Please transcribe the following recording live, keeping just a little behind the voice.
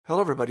Hello,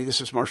 everybody. This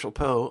is Marshall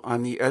Poe.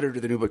 I'm the editor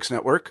of the New Books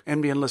Network.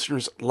 NBN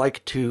listeners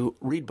like to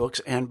read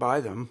books and buy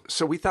them.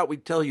 So we thought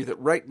we'd tell you that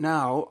right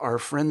now, our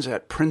friends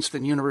at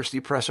Princeton University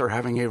Press are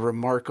having a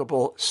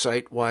remarkable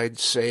site-wide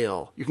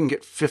sale. You can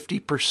get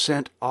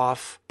 50%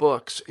 off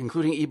books,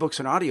 including ebooks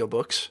and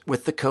audiobooks,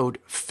 with the code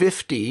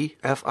 50,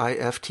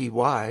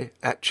 F-I-F-T-Y,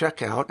 at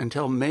checkout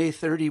until May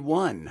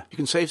 31. You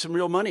can save some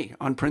real money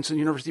on Princeton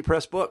University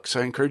Press books.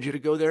 I encourage you to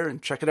go there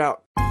and check it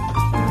out.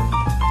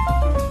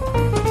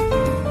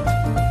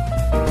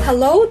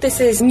 Hello, this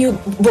is New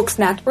Books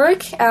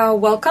Network.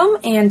 Welcome,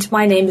 and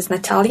my name is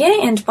Natalia,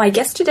 and my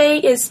guest today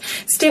is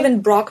Steven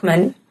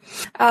Brockman.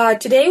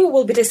 Today we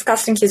will be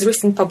discussing his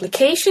recent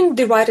publication,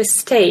 Divided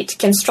State,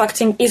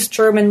 Constructing East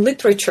German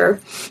Literature,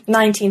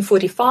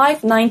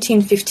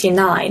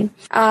 1945-1959.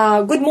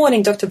 Good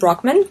morning, Dr.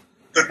 Brockman.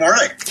 Good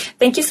morning.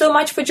 Thank you so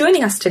much for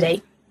joining us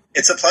today.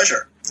 It's a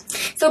pleasure.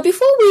 So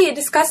before we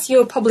discuss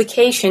your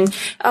publication,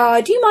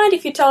 do you mind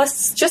if you tell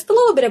us just a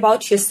little bit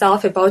about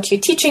yourself, about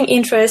your teaching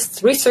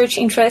interests, research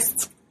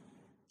interests?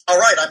 All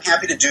right, I'm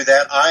happy to do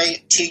that.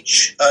 I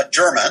teach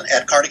German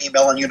at Carnegie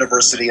Mellon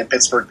University in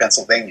Pittsburgh,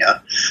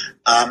 Pennsylvania,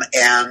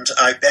 and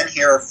I've been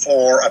here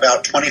for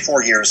about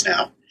 24 years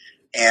now.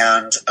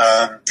 And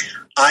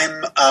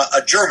I'm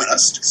a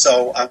Germanist,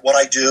 so what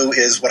I do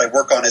is what I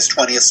work on is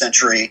 20th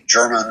century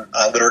German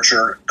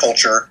literature,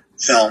 culture,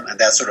 film, and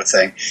that sort of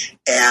thing.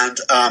 And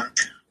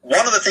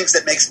one of the things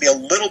that makes me a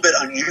little bit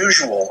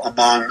unusual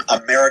among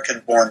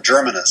American-born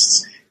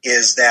Germanists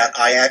is that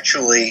I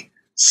actually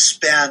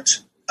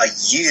spent a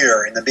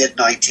year in the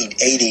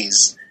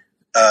mid-1980s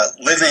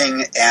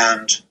living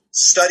and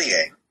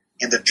studying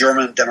in the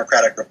German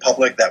Democratic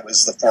Republic. That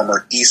was the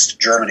former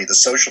East Germany, the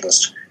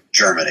socialist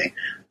Germany.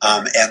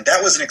 And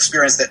that was an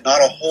experience that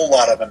not a whole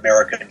lot of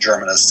American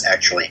Germanists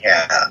actually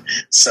had.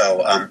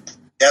 So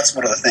that's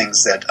one of the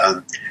things that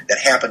that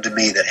happened to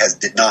me that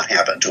did not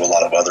happen to a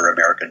lot of other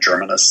American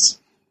Germanists.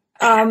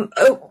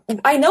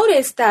 I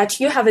noticed that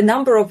you have a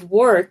number of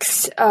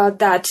works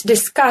that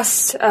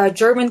discuss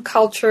German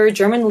culture,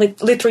 German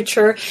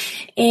literature,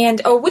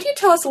 and would you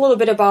tell us a little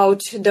bit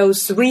about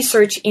those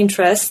research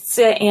interests,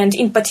 and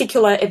in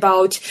particular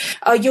about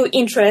your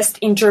interest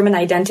in German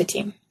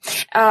identity?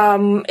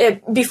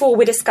 Before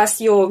we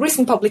discuss your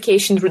recent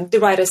publication,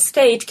 Divided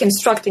State,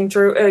 Constructing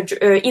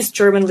East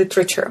German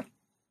Literature.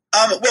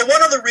 Well,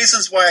 one of the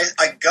reasons why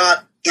I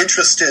got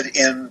interested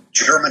in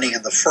Germany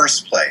in the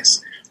first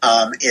place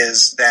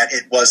is that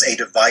it was a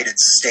divided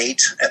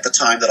state at the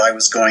time that I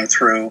was going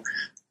through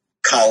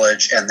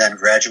college and then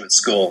graduate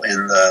school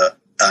in the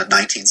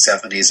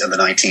 1970s and the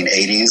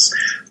 1980s.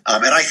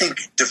 And I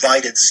think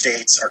divided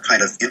states are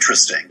kind of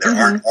interesting. There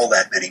aren't all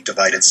that many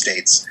divided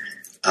states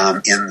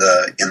in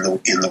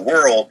the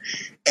world.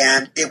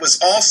 And it was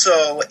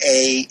also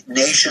a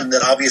nation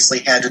that obviously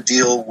had to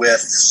deal with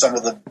some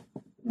of the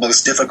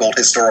most difficult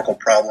historical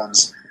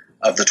problems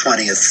of the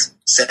 20th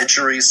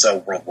century, so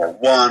World War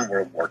I,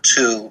 World War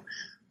II,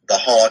 the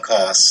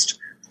Holocaust,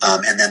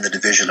 and then the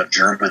division of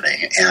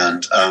Germany.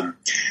 And all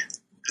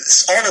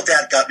of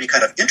that got me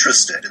kind of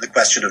interested in the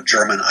question of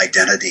German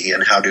identity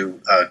and how do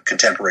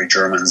contemporary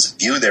Germans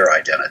view their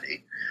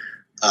identity.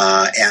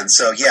 And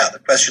so, yeah, the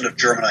question of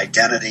German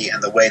identity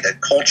and the way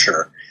that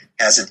culture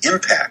has an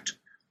impact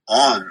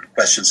on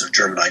questions of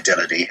German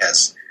identity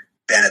has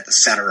been at the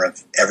center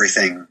of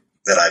everything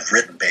that I've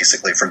written,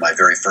 basically, from my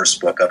very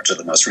first book up to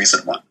the most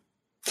recent one.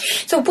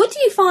 So what do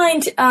you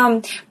find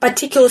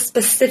particularly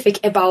specific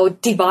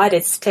about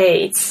divided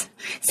states?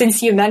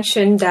 Since you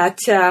mentioned that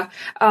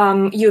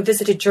you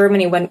visited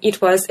Germany when it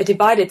was a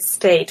divided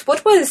state,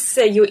 what was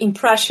your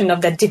impression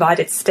of that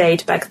divided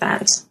state back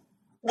then?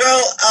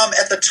 Well,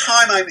 at the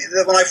time,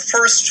 when I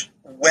first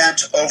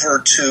went over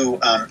to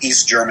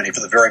East Germany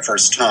for the very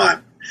first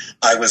time,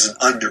 I was an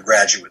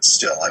undergraduate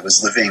still. I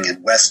was living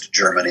in West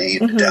Germany,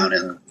 down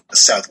in the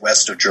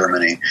southwest of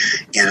Germany,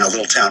 in a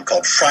little town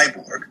called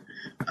Freiburg,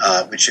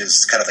 which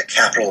is kind of the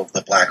capital of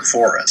the Black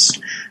Forest.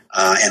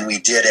 And we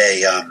did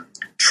a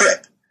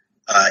trip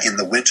in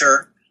the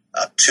winter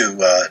to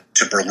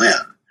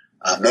Berlin,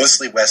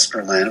 mostly West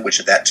Berlin, which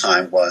at that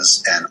time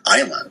was an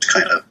island.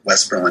 Kind of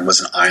West Berlin was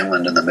an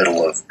island in the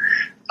middle of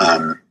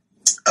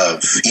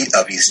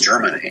East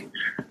Germany.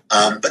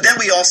 But then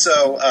we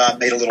also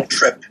made a little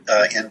trip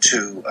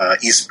into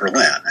East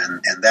Berlin,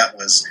 and that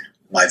was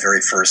my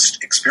very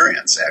first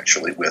experience,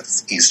 actually,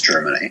 with East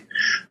Germany.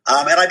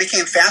 And I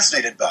became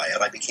fascinated by it.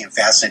 I became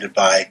fascinated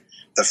by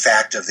the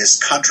fact of this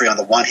country. On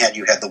the one hand,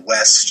 you had the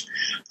West,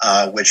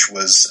 which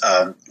was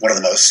one of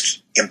the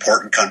most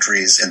important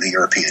countries in the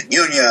European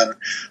Union,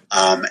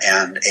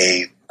 and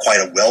quite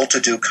a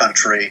well-to-do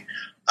country,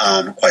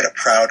 quite a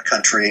proud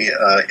country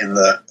in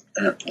the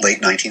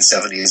late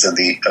 1970s and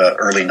the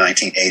early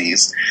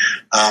 1980s.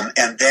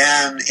 And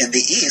then in the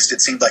East, it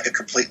seemed like a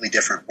completely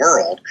different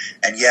world,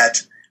 and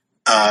yet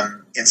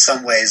in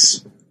some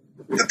ways,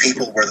 the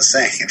people were the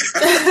same.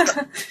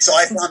 So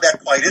I found that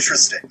quite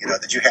interesting,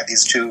 that you had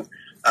these two,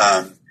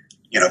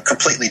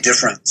 completely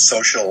different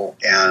social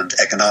and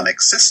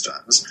economic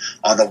systems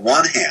on the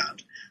one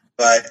hand,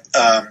 but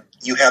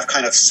you have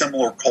kind of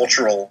similar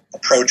cultural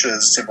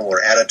approaches,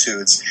 similar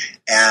attitudes,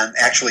 and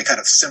actually kind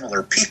of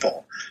similar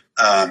people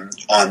on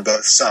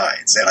both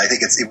sides. And I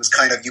think it was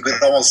kind of, you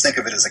could almost think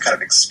of it as a kind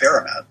of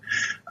experiment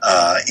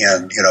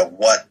in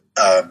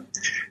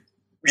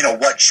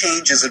what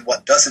changes and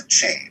what doesn't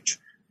change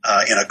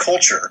in a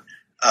culture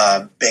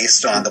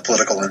based on the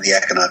political and the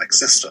economic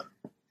system.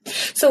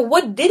 So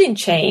what didn't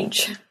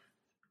change?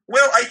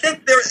 Well, I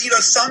think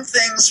some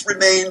things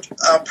remained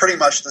pretty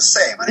much the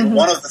same. I mean,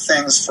 one of the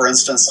things, for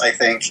instance, I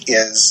think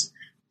is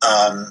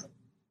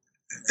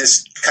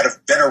this kind of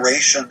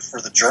veneration for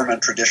the German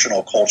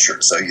traditional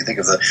culture. So you think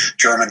of the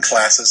German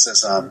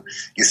classicism,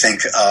 you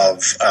think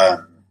of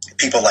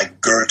people like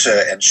Goethe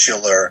and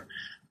Schiller,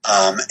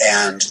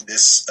 and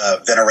this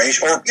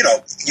veneration, or,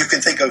 you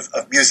can think of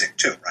music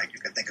too, right? You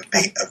can think of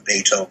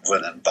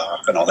Beethoven and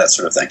Bach and all that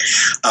sort of thing.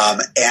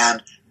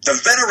 And the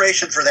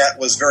veneration for that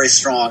was very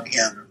strong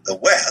in the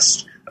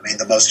West. I mean,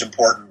 the most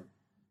important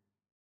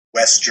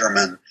West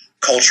German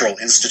cultural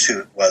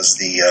institute was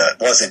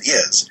and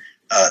is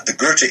the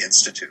Goethe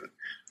Institute.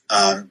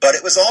 But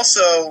it was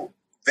also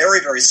very,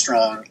 very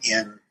strong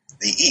in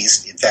the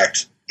East. In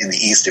fact, in the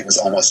East, it was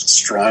almost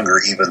stronger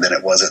even than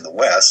it was in the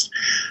West,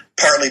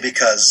 partly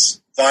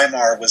because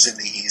Weimar was in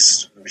the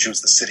East, which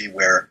was the city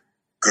where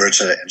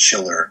Goethe and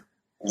Schiller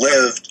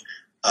lived,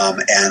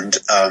 and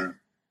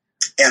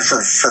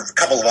for a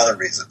couple of other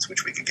reasons,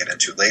 which we can get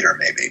into later,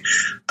 maybe.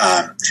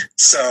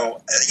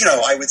 So,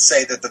 I would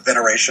say that the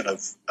veneration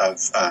of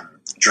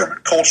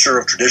German culture,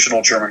 of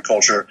traditional German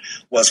culture,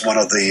 was one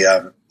of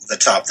the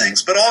top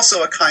things, but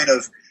also a kind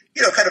of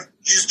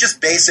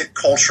just basic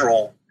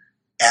cultural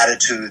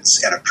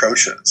attitudes and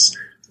approaches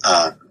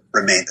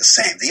remained the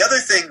same. The other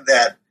thing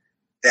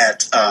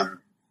that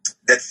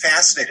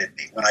fascinated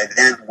me when I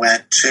then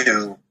went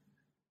to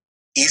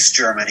East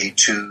Germany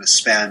to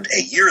spend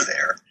a year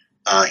there,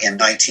 in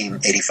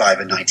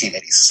 1985 and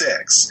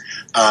 1986,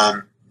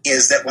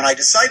 is that when I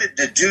decided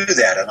to do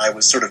that, and I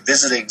was sort of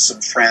visiting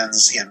some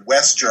friends in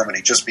West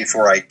Germany just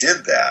before I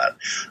did that,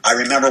 I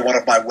remember one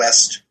of my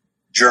West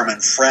German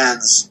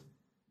friends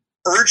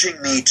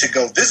urging me to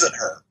go visit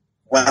her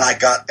when I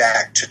got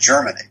back to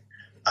Germany.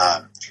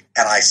 And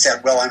I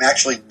said, well, I'm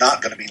actually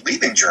not going to be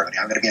leaving Germany.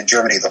 I'm going to be in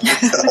Germany the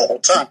whole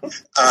time.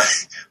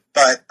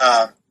 But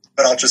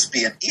I'll just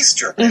be in East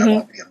Germany. I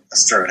won't be in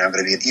West Germany. I'm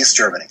going to be in East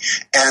Germany.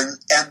 And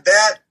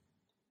that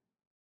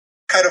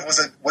kind of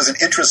was an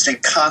interesting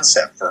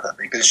concept for her,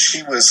 because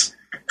she was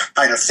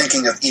kind of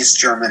thinking of East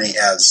Germany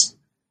as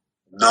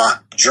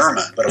not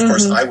German, but of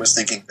course I was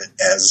thinking of it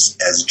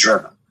as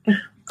German.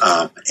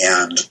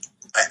 And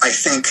I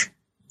think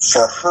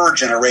for her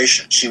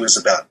generation, she was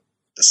about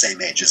the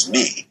same age as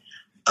me.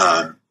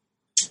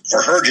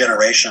 For her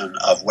generation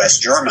of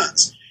West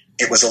Germans,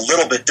 it was a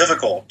little bit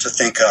difficult to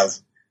think of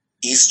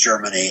East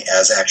Germany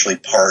as actually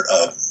part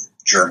of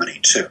Germany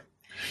too.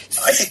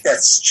 I think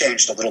that's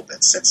changed a little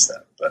bit since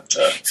then, but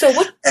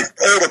and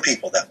older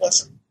people, that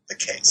wasn't the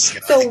case. I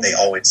think they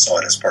always saw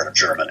it as part of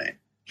Germany.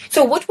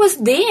 So what was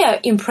their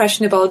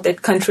impression about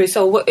that country?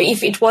 So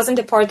if it wasn't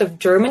a part of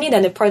Germany,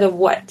 then a part of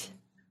what?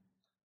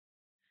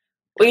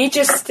 Or it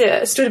just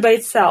stood by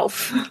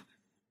itself?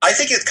 I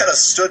think it kind of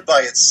stood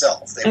by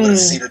itself. They would have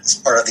seen it as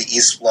part of the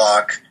East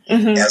Bloc,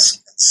 as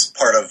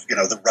part of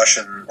the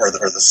Russian or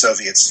the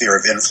Soviet sphere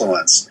of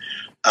influence.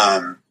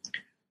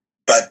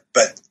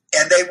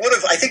 And they would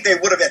have, I think they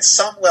would have at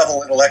some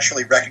level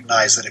intellectually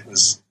recognized that it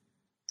was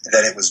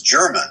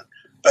German,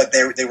 but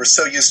they were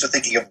so used to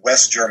thinking of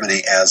West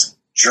Germany as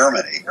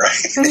Germany,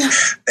 right?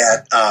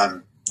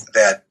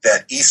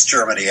 that East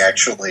Germany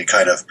actually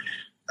kind of,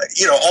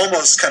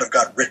 almost kind of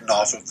got written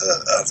off of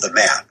the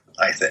map,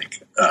 I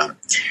think.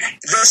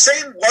 The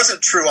same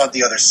wasn't true on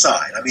the other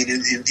side. I mean,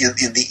 in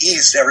the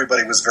East,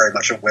 everybody was very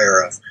much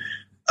aware of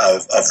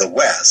the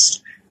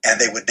West, and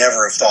they would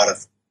never have thought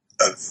of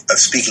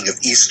speaking of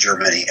East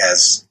Germany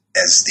as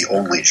the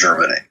only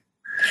Germany.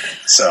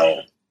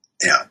 So,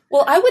 yeah.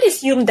 Well, I would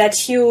assume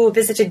that you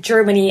visited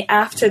Germany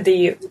after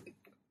the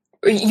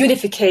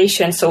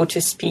unification, so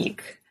to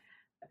speak.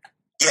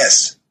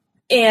 Yes.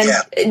 And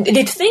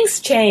did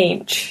things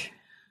change?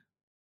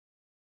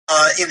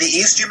 In the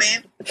East, you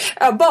mean?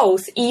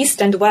 Both,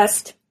 East and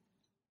West.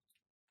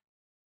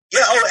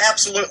 Yeah,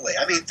 absolutely.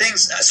 I mean,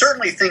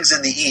 certainly things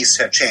in the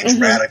East have changed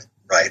radically,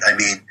 right? I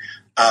mean,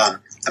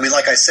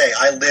 like I say,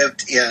 I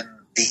lived in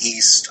the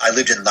East. I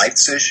lived in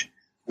Leipzig,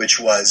 which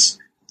was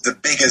the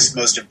biggest,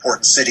 most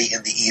important city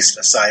in the East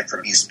aside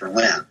from East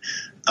Berlin.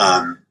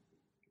 And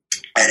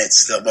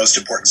it's the most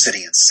important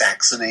city in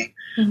Saxony,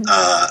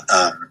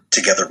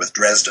 together with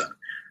Dresden.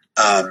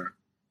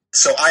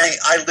 So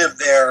I lived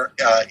there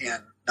in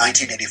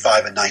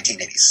 1985 and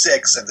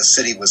 1986, and the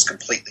city was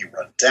completely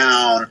run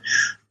down.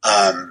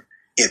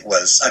 It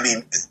was, I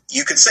mean,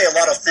 you can say a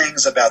lot of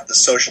things about the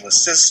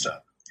socialist system,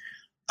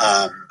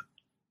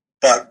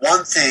 but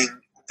one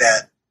thing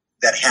that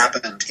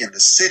happened in the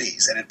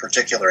cities, and in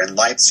particular in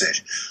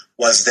Leipzig,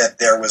 was that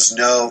there was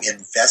no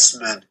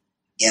investment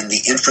in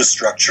the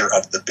infrastructure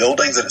of the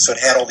buildings, and so it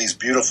had all these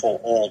beautiful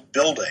old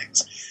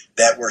buildings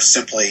that were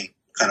simply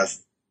kind of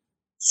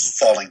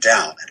falling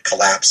down and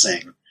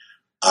collapsing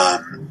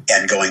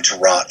and going to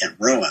rot and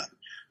ruin.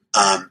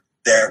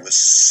 There was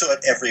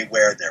soot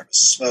everywhere. There was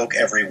smoke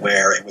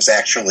everywhere. It was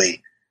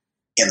actually,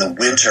 in the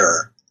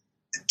winter,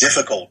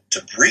 difficult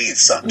to breathe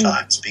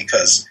sometimes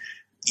because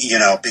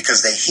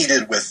they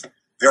heated with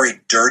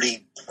very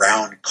dirty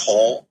brown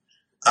coal.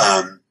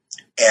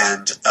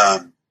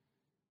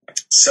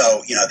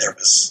 So, there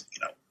was,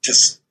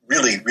 just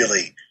really,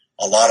 really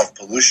a lot of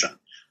pollution.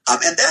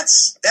 And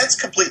that's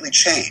completely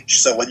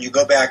changed. So when you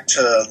go back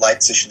to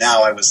Leipzig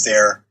now, I was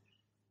there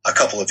a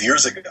couple of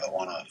years ago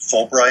on a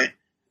Fulbright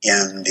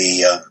in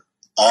the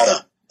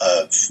autumn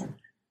of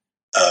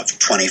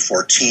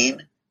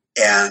 2014.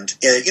 And,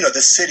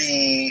 the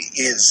city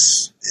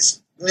is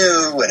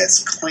new and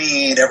it's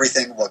clean.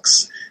 Everything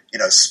looks,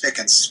 spick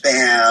and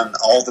span.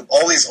 All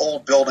these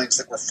old buildings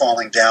that were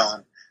falling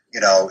down,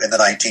 in the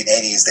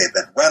 1980s, they've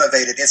been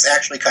renovated. It's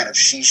actually kind of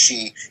she.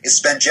 It's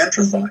been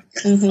gentrified.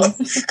 Mm-hmm.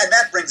 And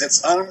that brings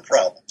its own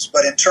problems.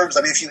 But in terms,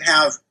 if you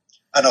have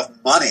enough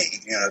money,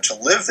 to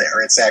live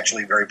there, it's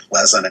actually very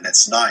pleasant and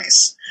it's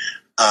nice.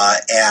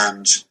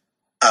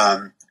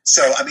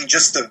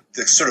 Just the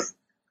sort of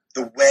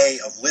the way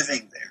of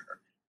living there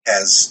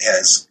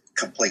has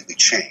completely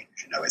changed.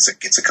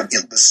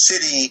 The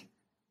city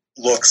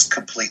looks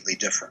completely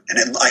different,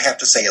 and I have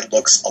to say it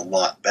looks a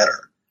lot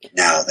better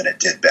now than it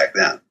did back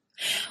then.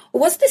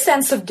 Was the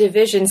sense of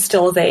division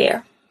still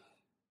there?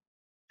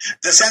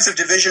 The sense of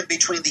division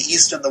between the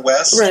East and the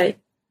West? Right.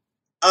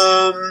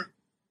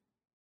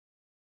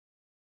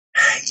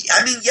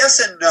 Yes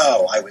and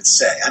no, I would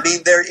say.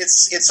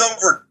 It's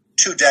over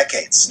 2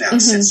 decades now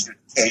since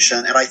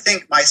unification, and I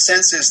think my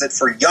sense is that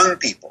for young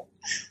people,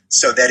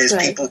 so that is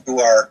people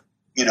who are,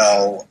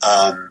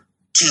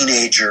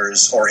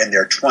 teenagers or in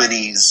their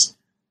 20s,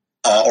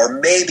 or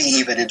maybe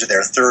even into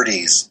their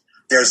 30s,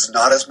 there's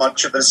not as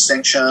much of a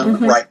distinction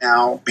right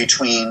now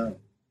between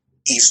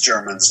East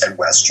Germans and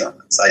West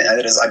Germans. I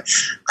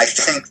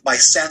think my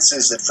sense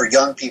is that for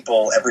young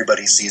people,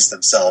 everybody sees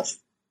themselves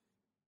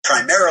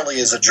primarily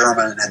as a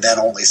German, and then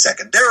only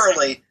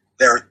secondarily,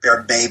 there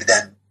may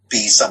then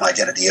be some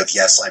identity of,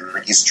 yes, I'm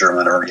an East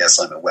German, or yes,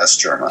 I'm a West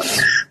German.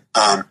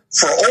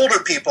 For older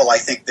people, I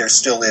think there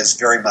still is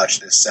very much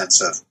this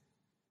sense of,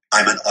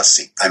 I'm an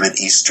Ossi, I'm an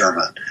East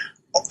German,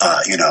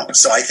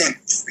 So I think,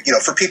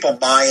 for people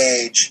my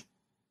age,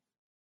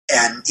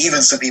 and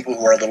even some people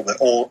who are a little bit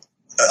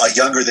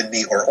younger than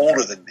me or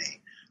older than me,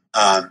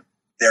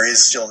 there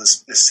is still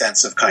this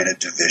sense of kind of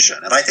division.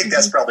 And I think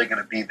that's probably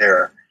going to be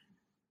there,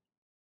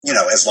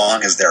 as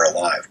long as they're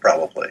alive,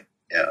 probably.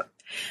 Yeah.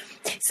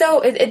 So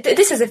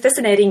this is a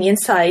fascinating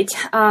insight.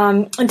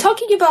 And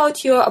talking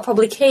about your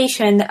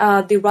publication,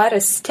 The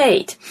Writer's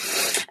State,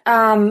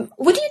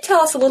 would you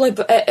tell us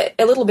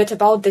a little bit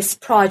about this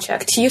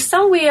project? You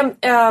somewhere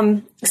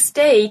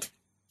state,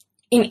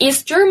 in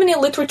East Germany,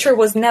 literature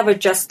was never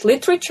just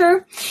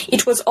literature.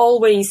 It was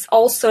always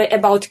also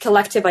about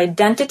collective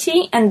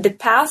identity and the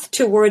path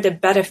toward a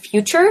better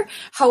future,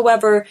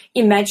 however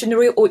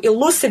imaginary or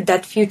elusive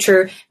that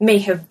future may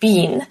have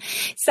been.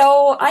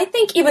 So I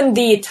think even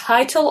the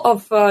title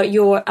of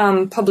your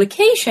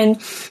publication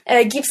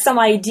gives some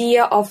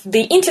idea of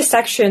the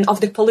intersection of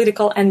the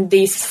political and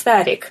the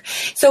aesthetic.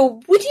 So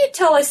would you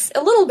tell us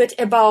a little bit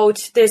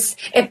about this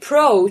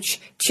approach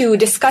to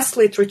discuss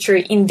literature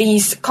in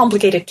these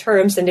complicated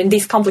terms and in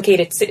these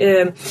complicated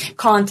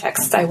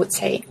contexts, I would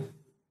say?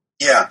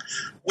 Yeah.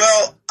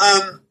 Well,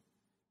 my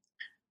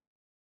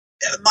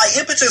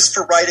impetus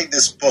for writing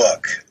this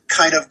book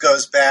kind of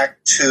goes back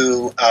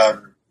to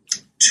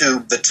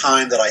the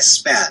time that I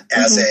spent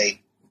as a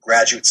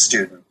graduate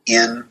student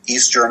in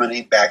East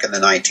Germany back in the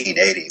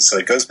 1980s. So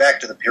it goes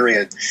back to the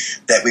period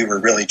that we were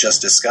really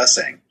just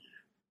discussing.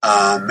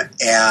 When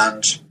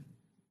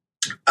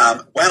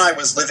I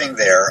was living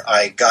there,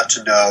 I got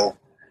to know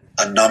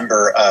a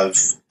number of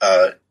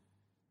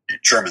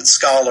German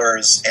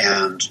scholars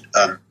and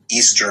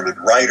East German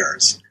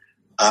writers.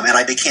 And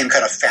I became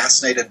kind of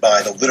fascinated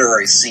by the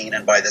literary scene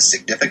and by the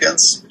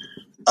significance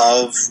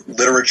of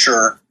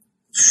literature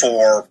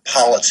for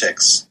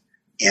politics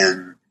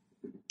in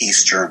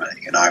East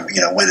Germany.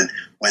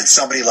 When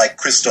somebody like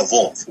Christa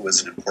Wolf, who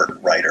was an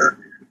important writer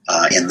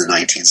in the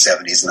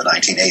 1970s and the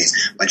 1980s,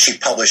 when she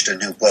published a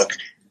new book,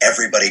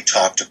 everybody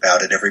talked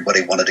about it.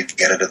 Everybody wanted to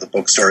get it at the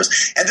bookstores.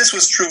 And this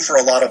was true for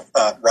a lot of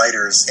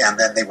writers. And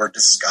then they were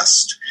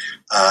discussed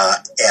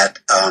at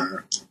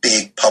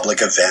big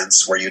public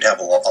events where you'd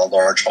have a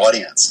large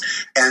audience.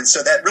 And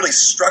so that really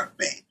struck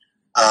me.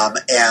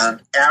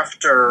 And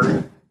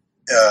after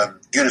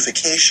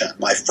unification,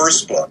 my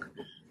first book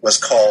was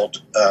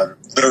called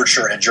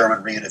Literature and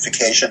German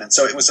Reunification. And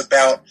so it was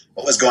about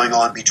what was going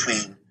on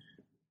between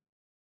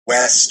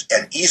West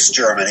and East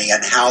Germany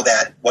and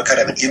what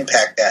kind of an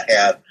impact that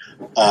had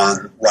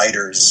on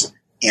writers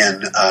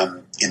in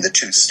the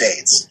two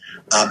states.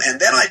 And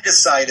then I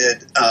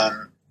decided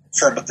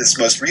for this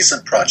most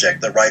recent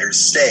project, The Writer's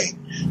State,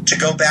 to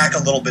go back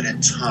a little bit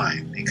in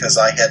time, because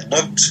I had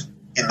looked,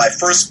 in my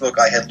first book,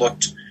 I had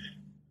looked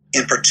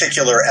in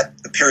particular at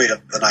the period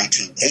of the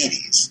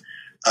 1980s.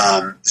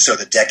 So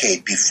the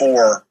decade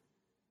before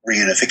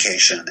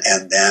reunification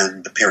and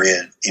then the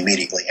period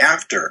immediately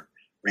after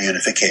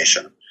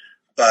reunification.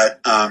 But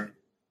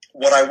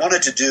what I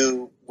wanted to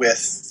do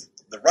with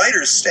the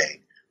writer's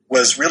state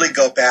was really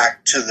go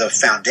back to the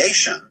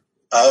foundation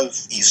of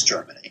East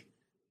Germany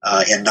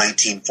in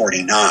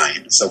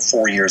 1949, so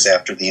 4 years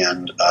after the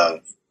end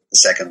of the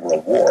Second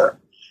World War,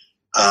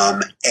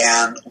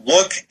 and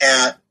look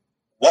at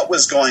what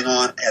was going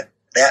on at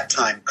that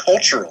time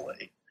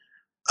culturally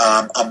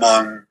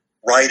among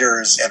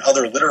writers and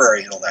other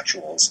literary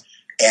intellectuals,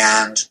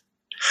 and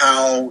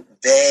how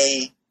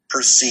they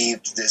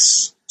perceived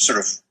this sort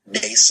of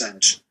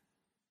nascent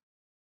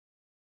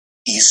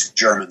East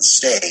German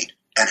state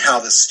and how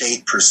the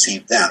state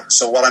perceived them.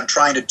 So what I'm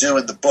trying to do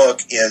in the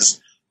book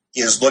is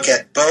look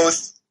at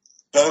both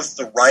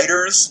the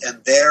writers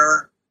and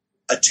their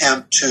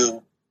attempt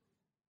to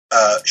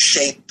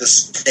shape the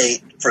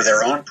state for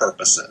their own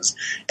purposes,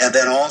 and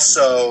then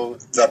also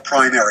the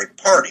primary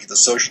party, the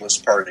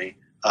Socialist Party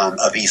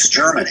of East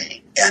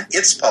Germany, and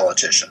its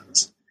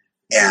politicians,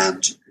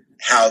 and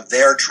how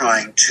they're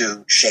trying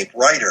to shape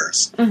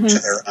writers to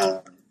their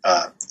own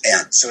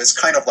ends. So it's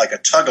kind of like a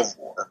tug of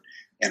war,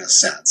 in a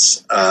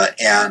sense.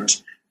 And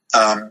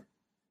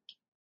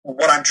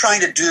what I'm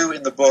trying to do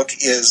in the book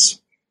is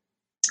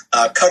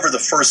cover the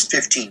first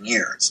 15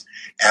 years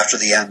after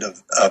the end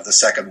of the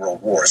Second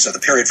World War, so the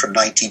period from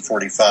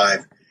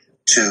 1945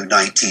 to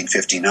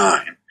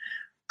 1959.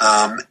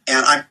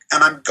 And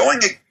I'm going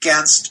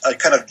against a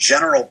kind of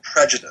general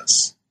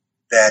prejudice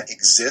that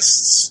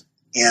exists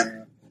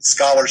in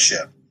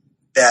scholarship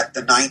that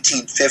the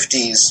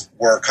 1950s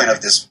were kind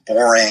of this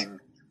boring,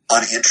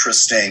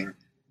 uninteresting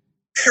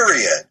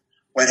period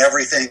when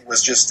everything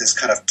was just this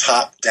kind of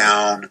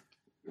top-down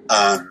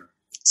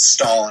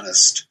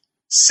Stalinist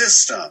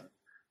system,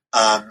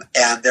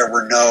 and there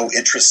were no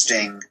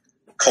interesting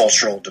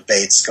cultural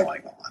debates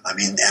going on. I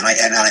mean,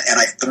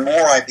 the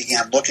more I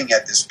began looking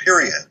at this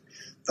period,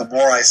 the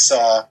more I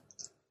saw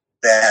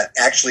that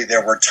actually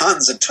there were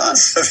tons and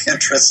tons of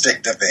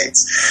interesting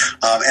debates,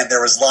 and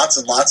there was lots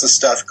and lots of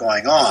stuff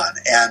going on.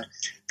 And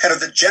kind of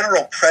the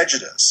general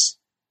prejudice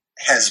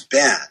has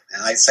been,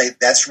 and I'd say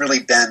that's really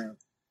been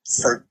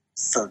for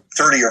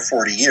 30 or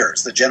 40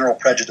 years, the general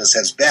prejudice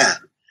has been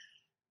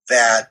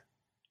that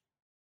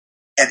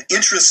an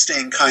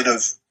interesting kind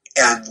of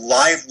and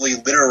lively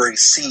literary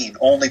scene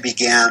only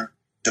began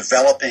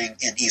developing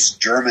in East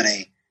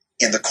Germany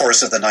in the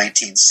course of the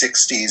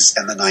 1960s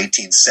and the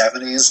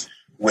 1970s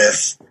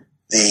with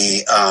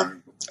the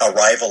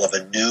arrival of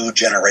a new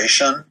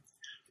generation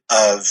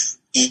of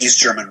East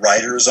German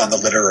writers on the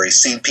literary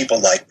scene, people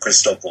like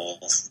Christoph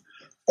Wolff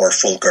or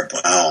Volker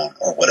Braun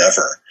or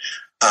whatever.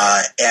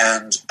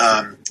 And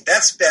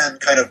that's been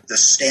kind of the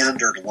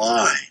standard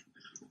line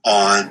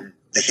on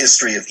the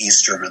history of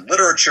East German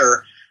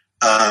literature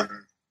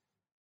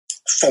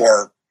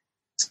for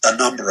a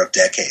number of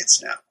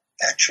decades now,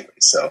 actually.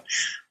 So,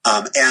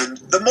 and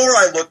the more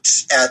I looked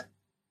at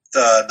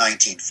the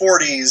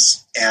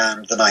 1940s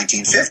and the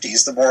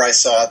 1950s, the more I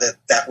saw that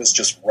that was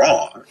just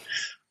wrong.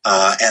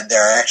 And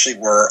there actually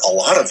were a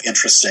lot of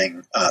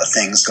interesting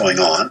things going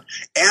on,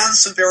 and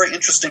some very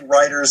interesting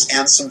writers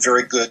and some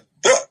very good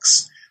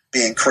books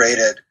being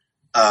created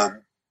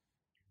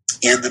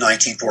in the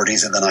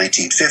 1940s and the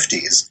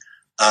 1950s.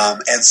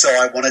 And so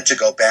I wanted to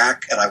go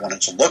back and I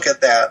wanted to look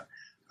at that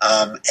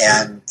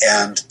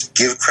and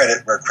give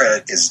credit where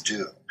credit is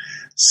due.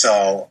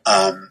 So,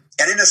 and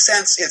in a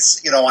sense,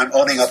 it's, I'm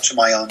owning up to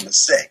my own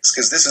mistakes,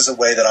 because this is a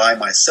way that I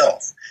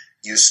myself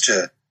used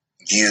to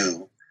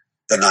view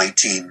the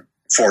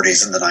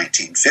 1940s and the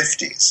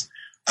 1950s.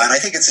 And I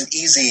think it's an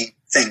easy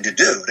thing to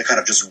do, to kind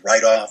of just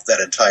write off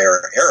that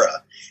entire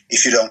era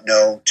if you don't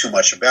know too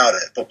much about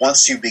it. But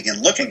once you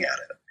begin looking at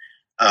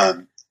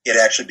it, it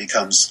actually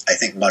becomes, I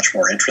think, much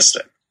more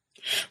interesting.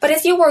 But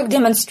as your work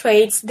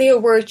demonstrates, there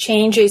were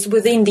changes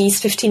within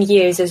these 15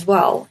 years as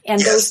well. And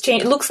yes,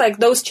 it looks like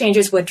those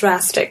changes were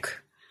drastic.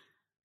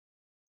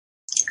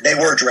 They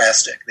were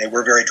drastic. They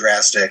were very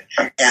drastic.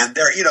 And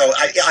there,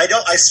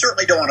 I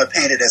certainly don't want to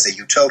paint it as a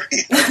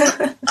utopia.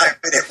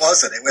 It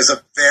wasn't. It was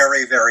a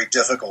very, very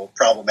difficult,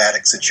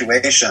 problematic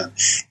situation.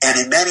 And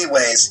in many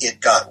ways, it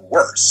got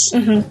worse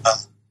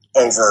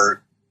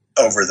over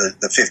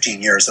the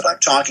 15 years that I'm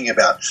talking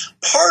about.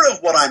 Part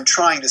of what I'm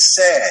trying to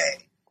say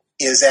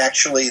is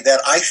actually that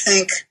I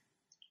think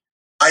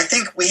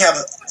we have,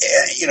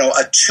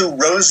 a too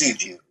rosy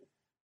view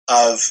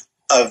of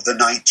the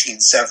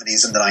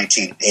 1970s and the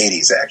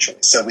 1980s,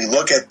 actually. So we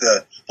look at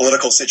the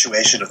political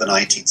situation of the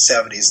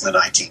 1970s and the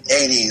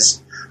 1980s,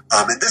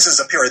 and this is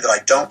a period that I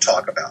don't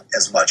talk about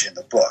as much in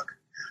the book.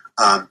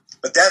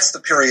 But that's the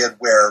period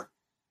where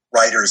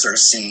writers are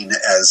seen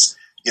as,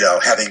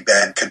 having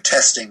been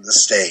contesting the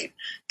state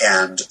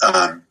and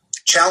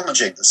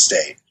challenging the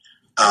state.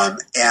 And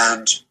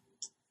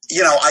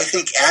I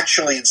think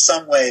actually in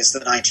some ways the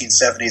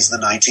 1970s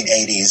and the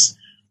 1980s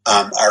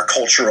are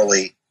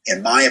culturally,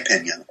 in my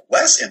opinion,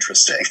 less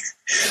interesting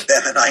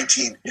than the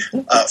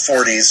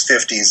 1940s,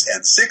 50s,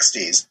 and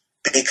 60s,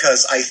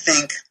 because I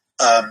think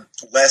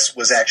less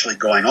was actually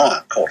going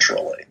on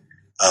culturally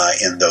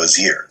in those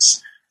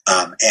years.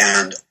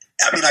 And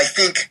I mean, I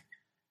think,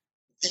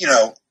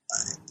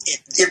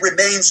 it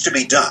remains to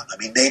be done. I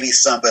mean, maybe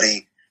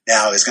somebody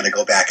now is going to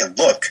go back and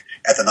look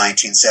at the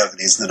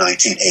 1970s and the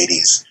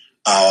 1980s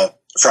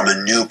from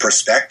a new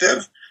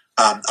perspective.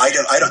 I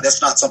don't.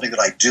 That's not something that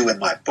I do in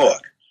my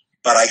book,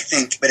 but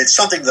it's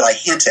something that I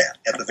hint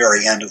at the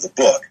very end of the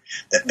book,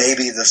 that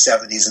maybe the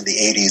 70s and the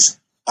 80s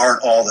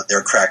aren't all that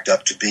they're cracked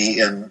up to be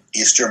in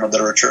East German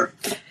literature.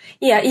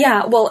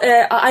 Yeah. Well,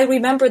 I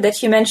remember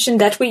that you mentioned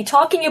that we're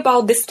talking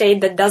about the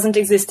state that doesn't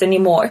exist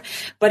anymore,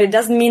 but it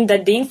doesn't mean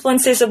that the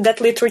influences of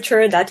that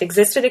literature that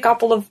existed a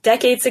couple of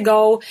decades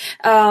ago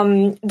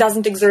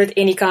doesn't exert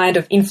any kind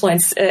of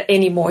influence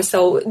anymore.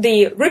 So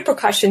the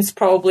repercussions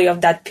probably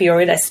of that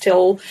period are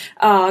still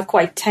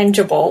quite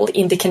tangible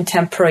in the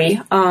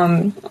contemporary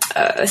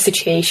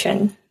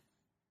situation.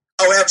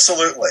 Oh,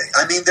 absolutely.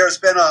 I mean, there's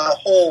been a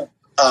whole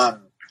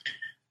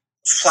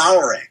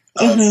flowering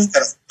of kind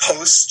of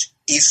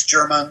post-East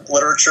German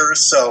literature.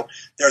 So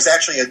there's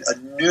actually a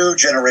new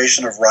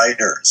generation of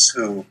writers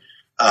who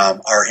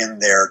are in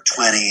their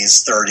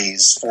 20s,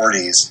 30s,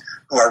 40s,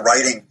 who are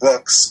writing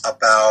books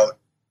about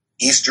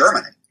East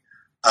Germany,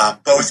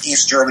 both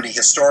East Germany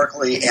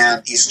historically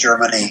and East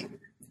Germany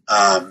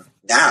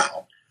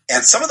now.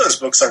 And some of those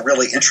books are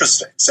really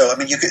interesting. So, I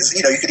mean, you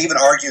could even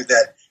argue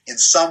that in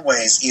some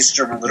ways East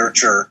German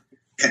literature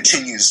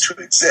continues to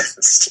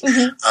exist,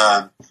 and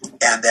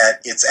that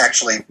it's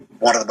actually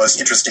one of the most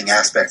interesting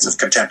aspects of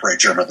contemporary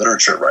German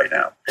literature right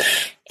now.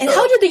 And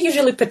how do they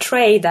usually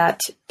portray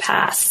that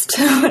past?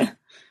 I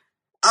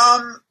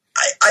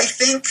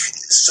think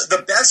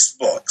the best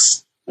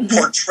books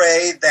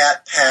portray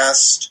that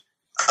past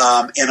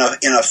in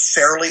a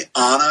fairly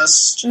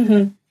honest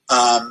and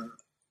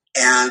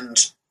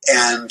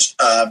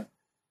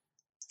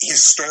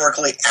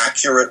historically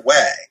accurate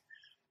way.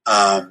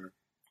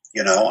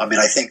 I mean,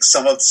 I think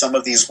some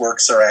of these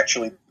works are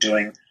actually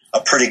doing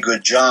a pretty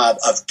good job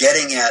of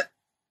getting at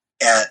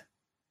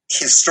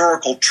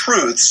historical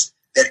truths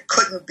that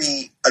couldn't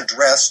be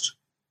addressed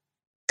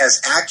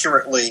as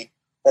accurately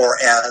or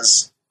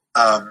as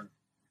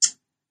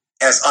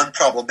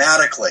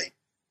unproblematically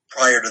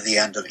prior to the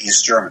end of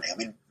East Germany. I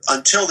mean,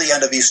 until the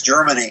end of East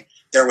Germany,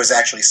 there was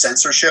actually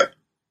censorship.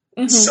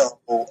 So,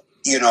 a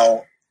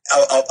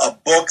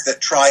book that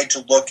tried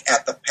to look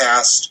at the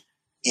past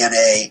in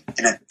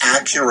an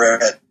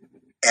accurate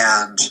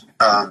and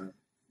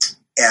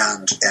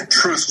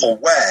truthful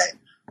way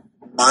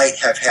might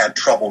have had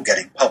trouble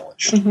getting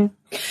published.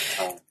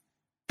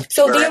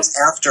 So whereas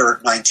after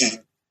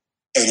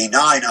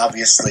 1989,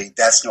 obviously,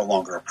 that's no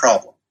longer a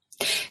problem.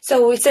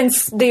 So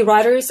since the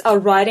writers are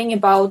writing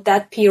about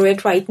that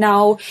period right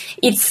now,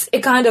 it's a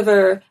kind of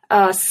a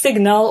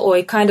signal or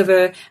a kind of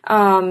a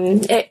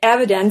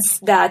evidence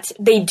that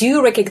they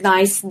do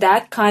recognize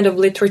that kind of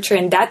literature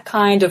and that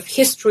kind of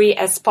history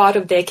as part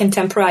of their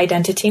contemporary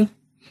identity.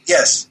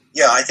 Yes.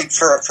 Yeah, I think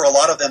for a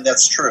lot of them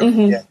that's true.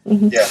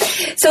 Yeah.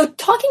 So,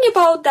 talking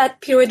about that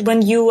period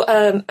when you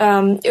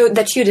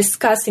that you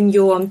discuss in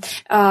your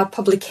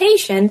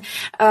publication,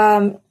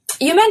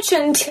 you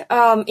mentioned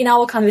in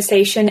our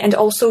conversation, and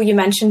also you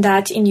mentioned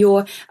that in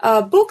your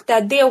book,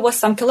 that there was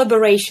some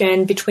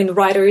collaboration between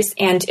writers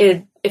and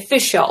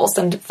officials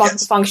and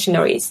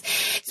functionaries.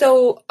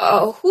 So,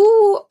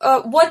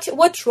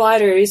 what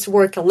writers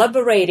were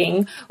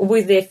collaborating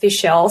with the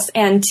officials?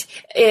 And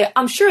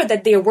I'm sure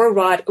that there were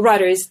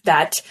writers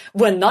that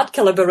were not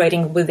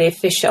collaborating with the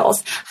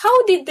officials.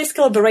 How did this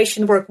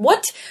collaboration work?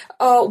 What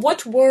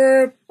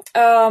were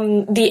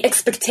the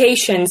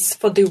expectations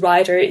for the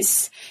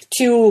writers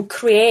to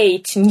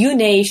create new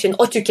nation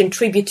or to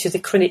contribute to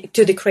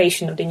the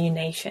creation of the new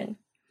nation?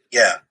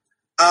 Yeah.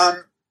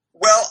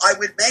 Well, I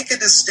would make a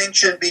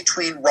distinction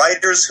between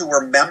writers who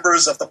were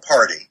members of the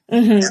party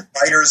and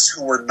writers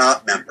who were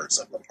not members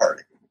of the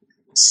party.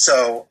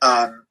 So,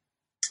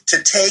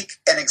 to take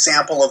an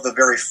example of the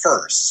very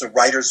first, so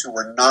writers who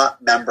were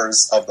not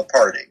members of the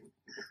party,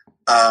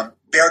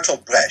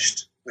 Bertolt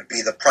Brecht would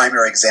be the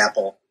primary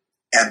example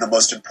and the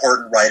most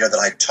important writer that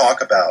I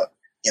talk about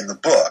in the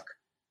book.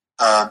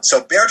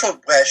 So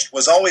Bertolt Brecht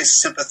was always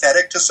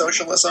sympathetic to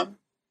socialism.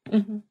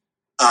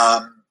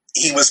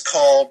 He was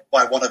called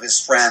by one of his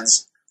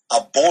friends a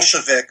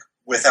Bolshevik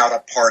without a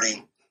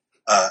party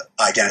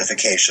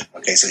identification.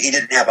 Okay, so he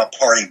didn't have a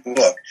party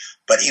book,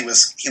 but he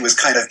was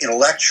kind of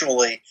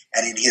intellectually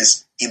and in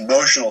his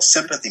emotional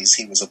sympathies,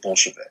 he was a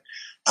Bolshevik.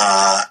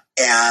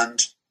 And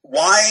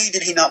why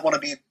did he not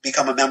want to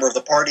become a member of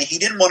the party? He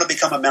didn't want to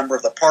become a member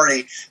of the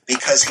party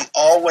because he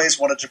always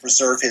wanted to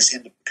preserve his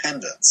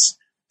independence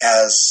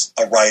as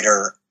a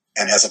writer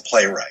and as a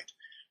playwright.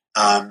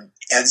 And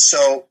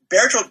so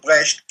Bertolt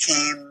Brecht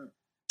came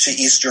to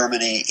East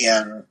Germany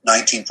in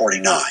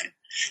 1949,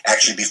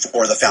 actually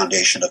before the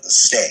foundation of the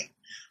state.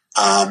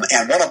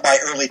 And one of my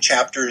early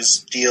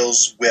chapters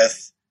deals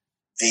with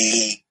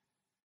the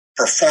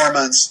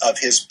performance of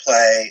his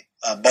play,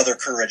 Mother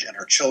Courage and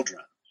Her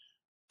Children,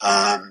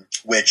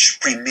 which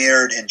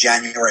premiered in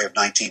January of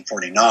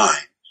 1949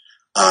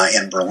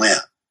 in Berlin,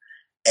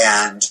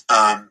 and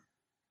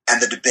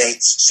the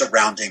debates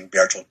surrounding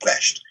Bertolt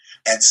Brecht.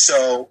 And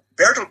so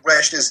Bertolt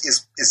Brecht is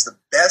the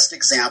best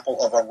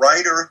example of a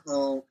writer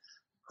who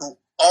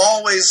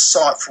always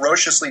sought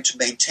ferociously to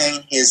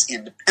maintain his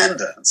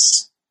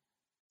independence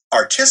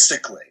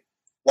artistically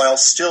while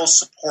still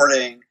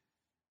supporting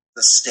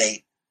the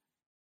state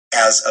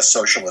as a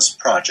socialist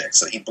project.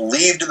 So he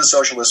believed in the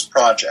socialist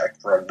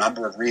project for a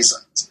number of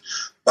reasons,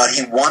 but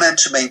he wanted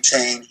to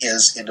maintain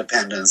his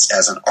independence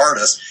as an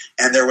artist,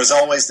 and there was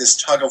always this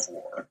tug of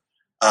war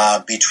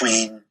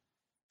between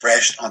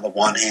Brecht on the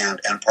one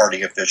hand and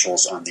party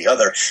officials on the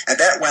other, and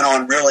that went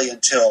on really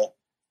until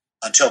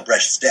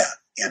Brecht's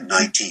death in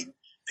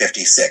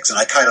 1956. And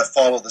I kind of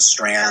follow the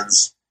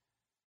strands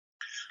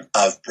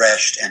of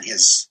Brecht and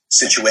his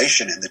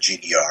situation in the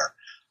GDR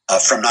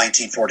from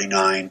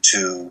 1949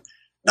 to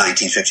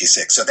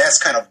 1956. So that's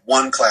kind of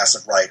one class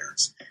of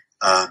writers.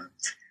 And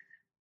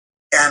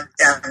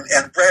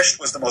Brecht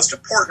was the most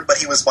important, but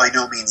he was by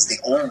no means the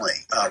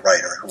only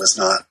writer who was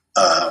not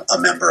a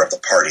member of the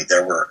party.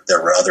 There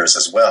were others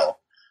as well.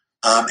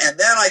 And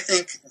then I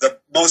think the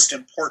most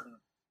important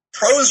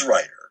prose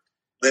writer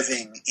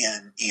living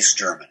in East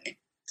Germany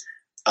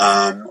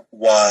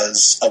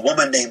was a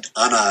woman named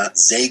Anna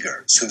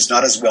Zegers, who's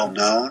not as well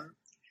known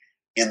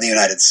in the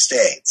United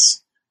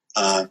States,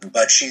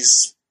 but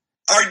she's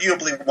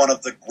arguably one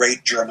of the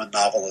great German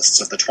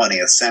novelists of the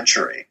 20th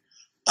century.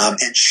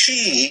 And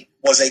she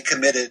was a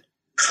committed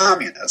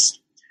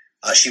communist.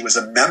 She was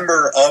a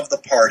member of the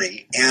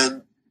party,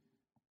 and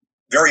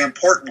very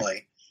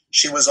importantly,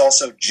 she was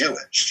also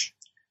Jewish.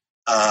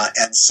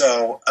 And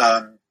so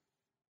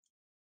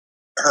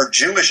her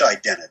Jewish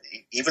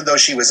identity, even though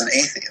she was an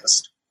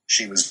atheist,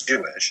 she was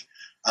Jewish.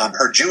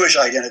 Her Jewish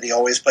identity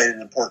always played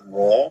an important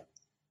role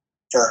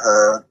for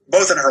her,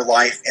 both in her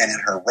life and in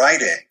her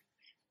writing.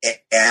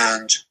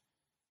 And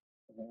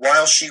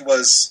while she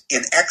was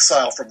in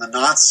exile from the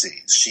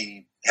Nazis,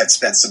 she had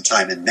spent some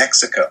time in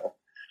Mexico.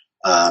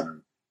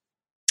 And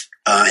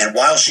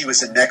while she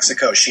was in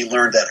Mexico, she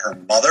learned that her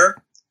mother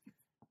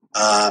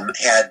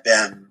had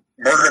been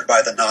murdered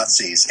by the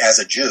Nazis as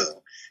a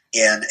Jew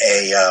in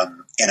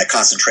a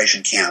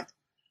concentration camp.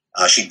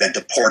 She'd been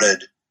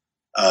deported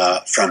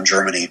from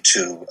Germany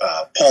to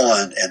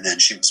Poland, and then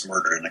she was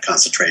murdered in a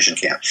concentration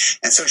camp.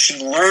 And so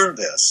she learned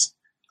this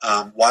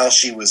while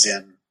she was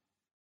in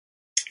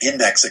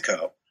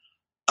Mexico.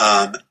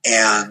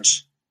 And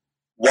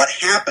what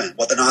happened,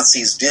 what the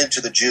Nazis did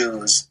to the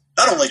Jews,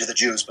 not only to the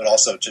Jews, but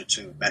also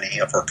to many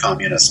of her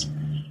communist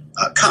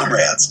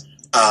comrades,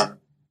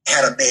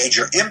 had a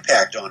major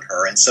impact on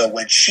her. And so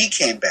when she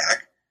came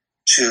back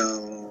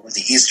to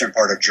the eastern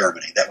part of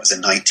Germany, that was in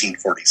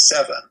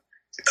 1947,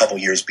 a couple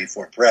years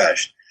before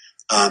Brecht,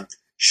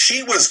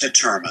 she was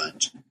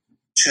determined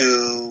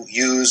to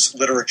use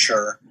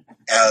literature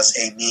as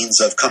a means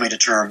of coming to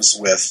terms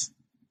with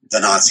the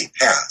Nazi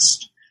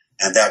past.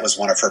 And that was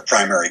one of her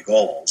primary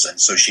goals.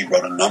 And so she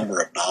wrote a number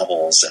of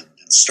novels and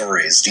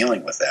stories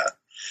dealing with that.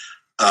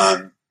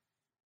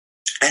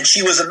 And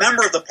she was a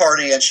member of the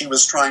party, and she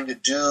was trying to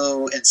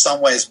do, in some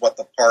ways, what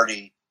the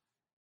party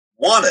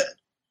wanted.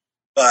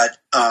 But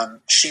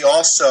she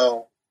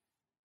also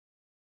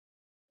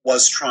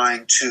was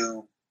trying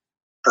to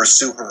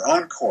pursue her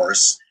own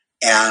course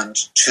and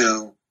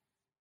to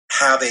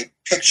have a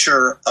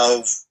picture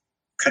of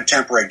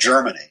contemporary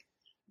Germany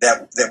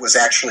that was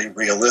actually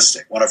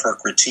realistic. One of her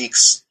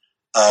critiques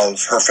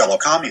of her fellow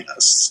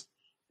communists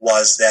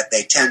was that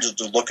they tended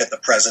to look at the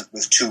present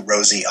with too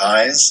rosy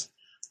eyes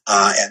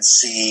and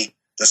see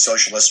the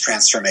socialist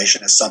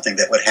transformation as something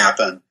that would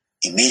happen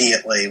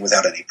immediately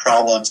without any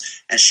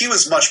problems. And she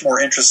was much more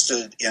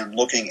interested in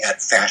looking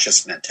at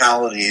fascist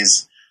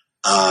mentalities,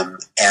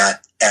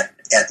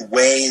 at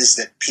ways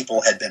that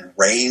people had been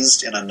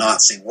raised in a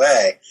Nazi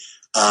way.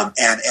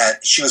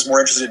 She was more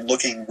interested in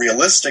looking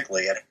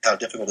realistically at how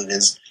difficult it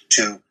is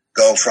to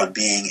go from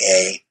being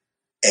a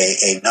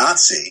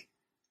Nazi,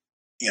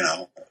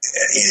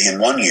 in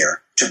one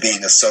year to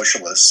being a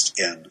socialist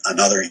in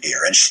another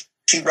year. And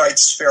she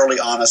writes fairly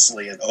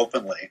honestly and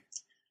openly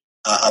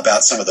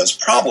about some of those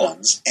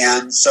problems.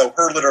 And so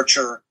her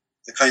literature,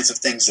 the kinds of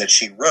things that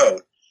she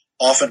wrote,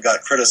 often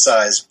got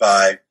criticized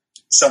by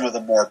some of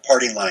the more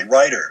party line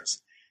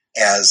writers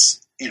as,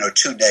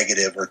 too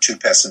negative or too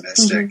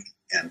pessimistic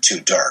and too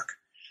dark.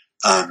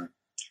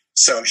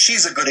 So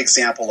she's a good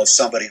example of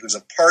somebody who's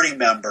a party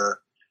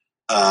member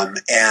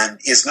and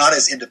is not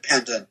as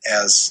independent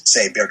as,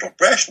 say, Bertolt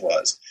Brecht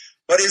was,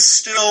 but is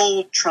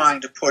still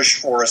trying to push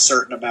for a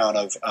certain amount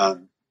of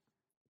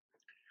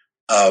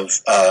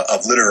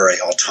literary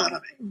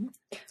autonomy.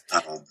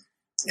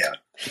 Yeah.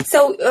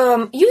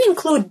 So you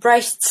include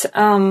Brecht's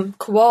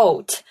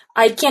quote,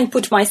 "I can't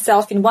put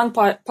myself in one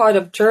part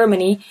of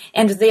Germany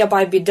and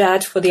thereby be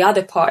dead for the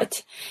other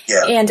part."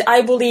 Yeah. And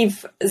I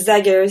believe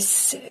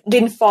Zegers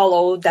didn't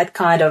follow that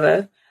kind of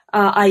a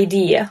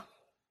idea.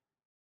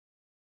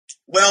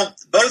 Well,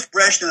 both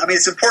Brecht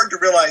it's important to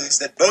realize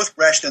that both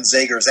Brecht and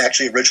Zegers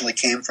actually originally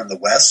came from the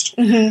West.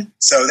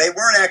 So they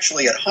weren't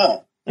actually at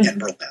home in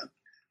Berlin.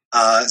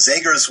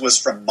 Zegers was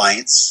from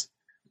Mainz,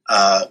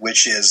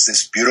 which is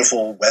this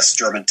beautiful West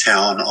German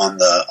town on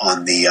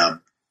the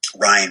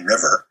Rhine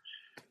River.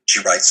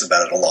 She writes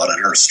about it a lot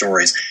in her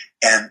stories.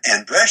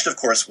 And Brecht, of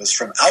course, was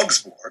from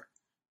Augsburg,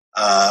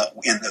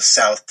 in the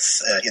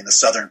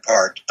southern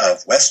part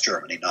of West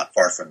Germany, not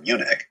far from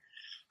Munich.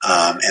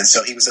 And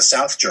so he was a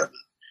South German.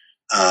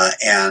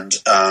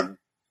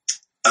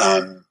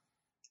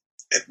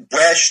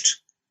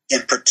 Brecht,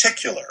 in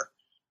particular,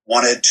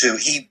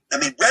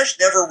 Brecht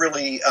never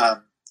really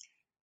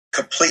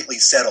completely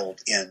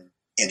settled in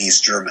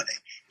East Germany.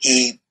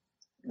 He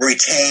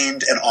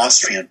retained an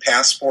Austrian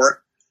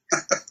passport,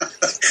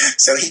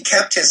 so he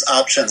kept his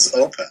options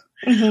open.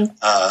 Mm-hmm.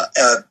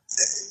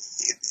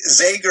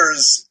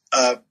 Zegers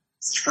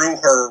threw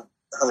her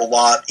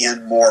lot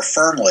in more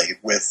firmly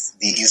with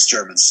the East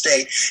German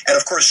state, and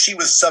of course she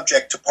was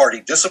subject to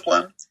party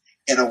discipline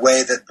in a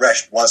way that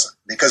Brecht wasn't.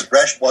 Because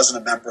Brecht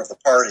wasn't a member of the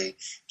party,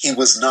 he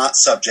was not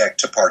subject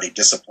to party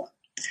discipline.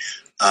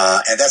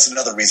 And that's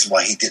another reason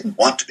why he didn't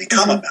want to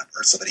become a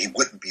member, so that he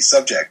wouldn't be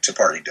subject to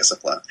party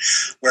discipline.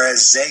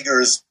 Whereas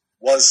Zegers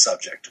was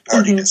subject to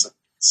party discipline.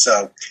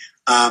 So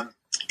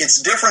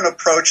it's different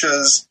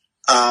approaches,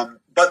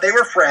 but they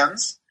were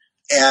friends.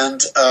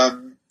 And,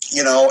 and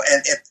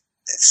it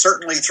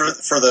certainly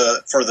for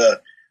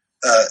the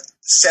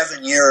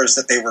 7 years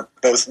that they were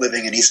both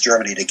living in East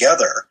Germany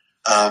together,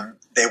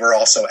 they were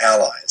also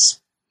allies.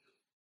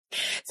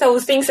 So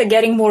things are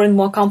getting more and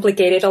more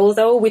complicated.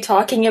 Although we're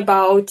talking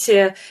about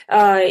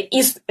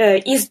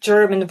East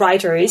German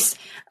writers,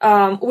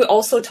 we're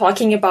also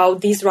talking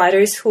about these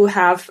writers who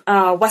have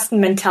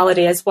Western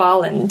mentality as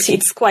well, and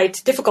it's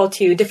quite difficult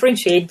to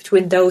differentiate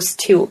between those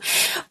two.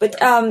 But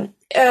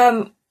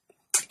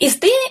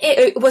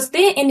was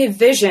there any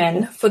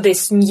vision for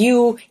this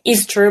new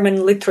East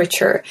German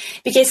literature?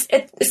 Because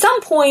at some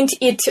point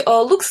it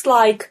looks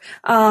like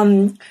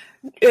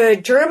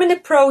German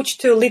approach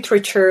to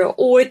literature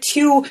or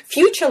to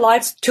future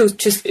lives, so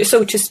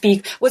to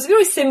speak, was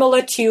very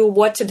similar to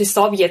what the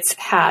Soviets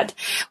had.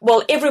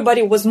 Well,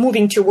 everybody was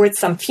moving towards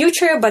some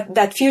future, but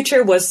that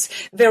future was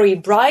very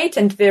bright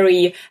and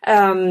very,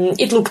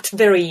 it looked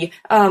very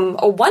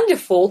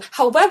wonderful.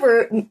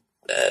 However,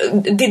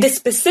 the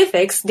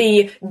specifics,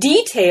 the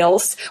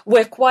details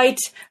were quite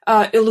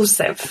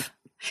elusive.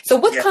 So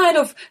what kind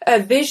of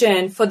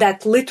vision for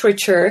that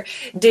literature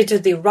did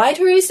the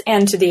writers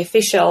and the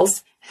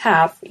officials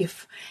have,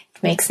 if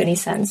it makes any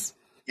sense?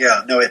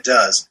 Yeah, no, it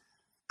does.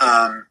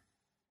 At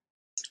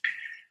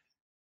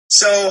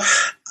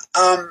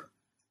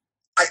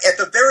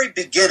the very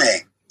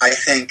beginning, I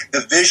think the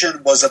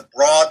vision was a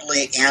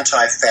broadly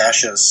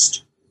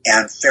anti-fascist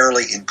and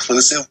fairly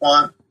inclusive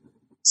one.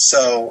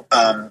 So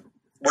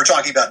we're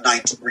talking about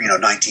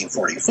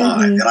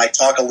 1945, and I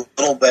talk a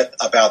little bit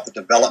about the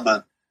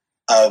development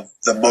of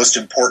the most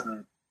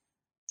important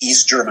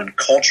East German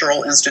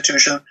cultural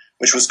institution,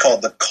 which was called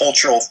the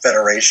Cultural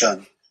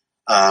Federation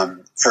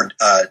for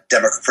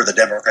the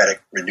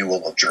Democratic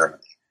Renewal of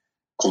Germany,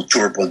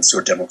 Kulturbund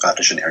zur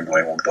demokratischen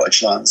Erneuerung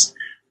Deutschlands.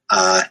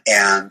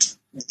 And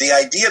the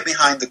idea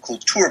behind the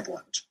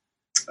Kulturbund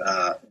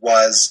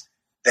was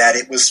that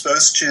it was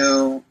supposed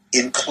to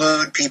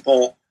include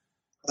people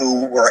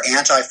who were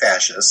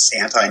anti-fascists,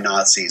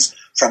 anti-Nazis,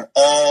 from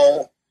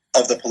all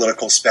of the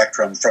political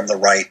spectrum, from the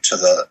right to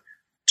the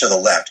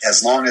left,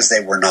 as long as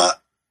they were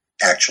not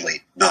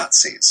actually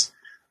Nazis.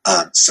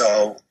 And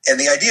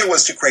the idea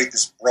was to create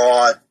this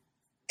broad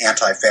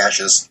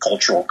anti-fascist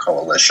cultural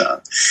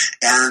coalition.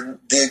 And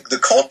the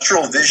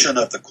cultural vision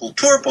of the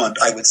Kulturbund,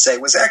 I would say,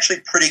 was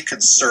actually pretty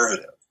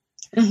conservative.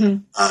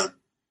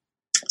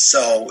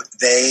 So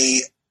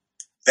they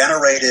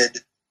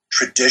venerated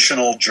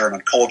traditional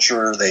German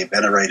culture, they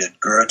venerated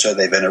Goethe,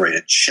 they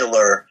venerated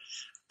Schiller,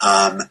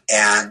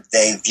 and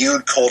they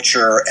viewed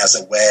culture as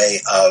a way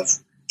of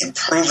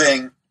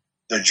improving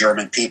the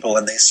German people,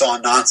 and they saw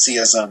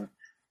Nazism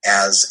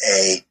as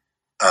an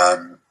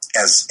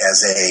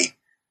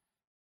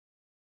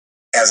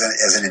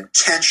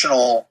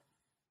intentional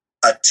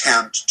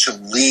attempt to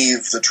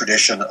leave the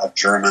tradition of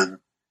German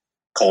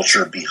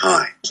culture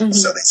behind.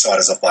 So they saw it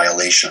as a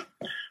violation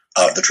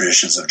of the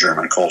traditions of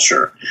German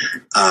culture.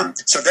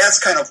 So that's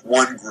kind of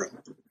one group,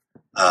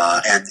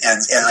 and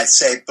I'd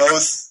say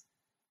both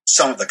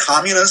some of the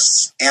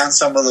communists and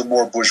some of the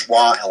more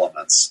bourgeois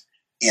elements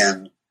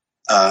in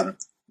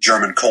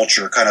German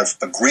culture kind of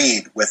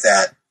agreed with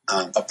that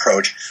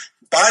approach.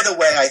 By the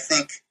way, I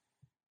think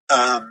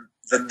the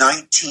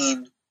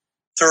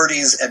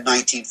 1930s and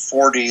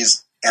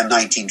 1940s and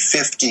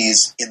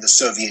 1950s in the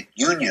Soviet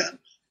Union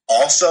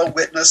also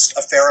witnessed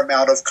a fair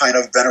amount of kind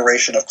of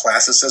veneration of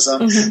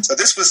classicism. So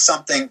this was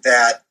something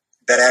that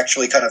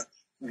actually kind of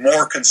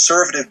more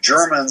conservative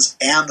Germans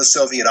and the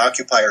Soviet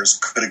occupiers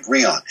could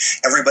agree on.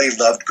 Everybody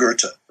loved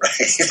Goethe,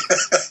 right?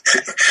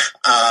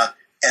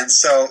 And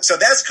so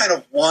that's kind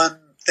of one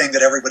thing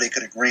that everybody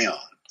could agree on.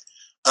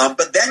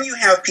 But then you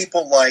have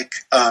people like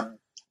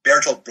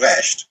Bertolt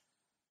Brecht,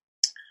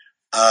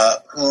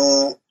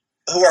 who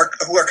who are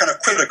kind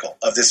of critical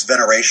of this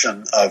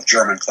veneration of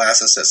German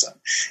classicism,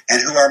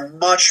 and who are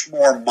much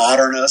more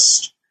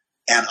modernist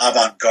and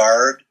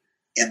avant-garde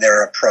in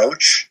their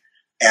approach,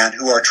 and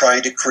who are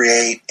trying to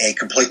create a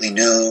completely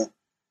new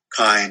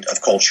kind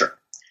of culture.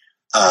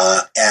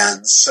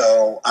 And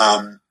so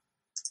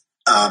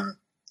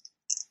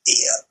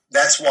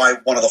that's why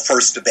one of the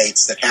first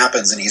debates that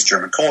happens in East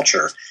German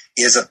culture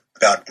is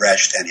about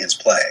Brecht and his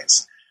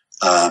plays.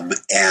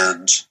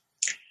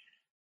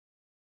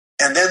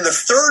 And then the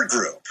third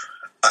group,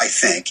 I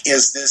think,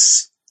 is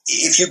this.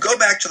 If you go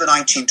back to the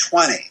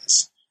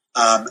 1920s,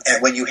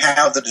 and when you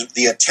have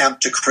the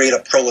attempt to create a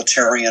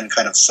proletarian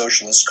kind of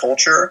socialist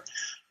culture,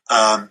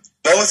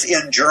 both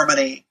in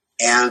Germany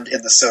and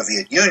in the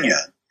Soviet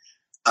Union,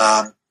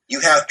 you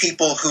have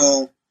people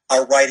who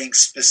are writing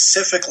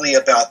specifically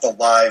about the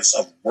lives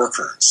of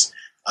workers.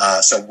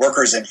 So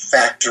workers in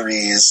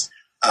factories,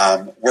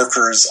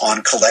 workers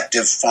on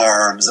collective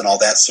farms, and all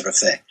that sort of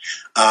thing.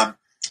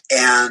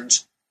 And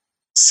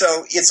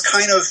so it's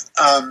kind of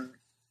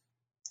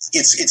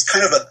it's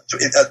kind of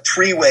a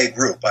three-way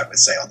group, I would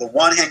say. On the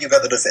one hand, you've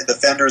got the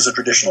defenders of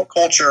traditional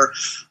culture.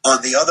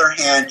 On the other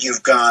hand,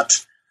 you've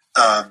got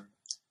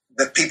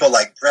the people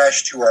like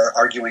Brecht who are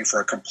arguing for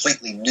a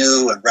completely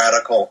new and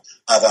radical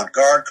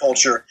avant-garde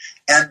culture.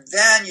 And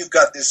then you've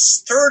got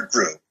this third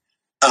group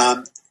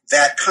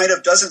that kind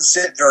of doesn't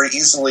sit very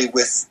easily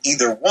with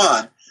either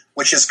one,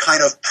 which is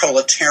kind of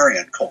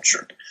proletarian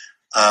culture.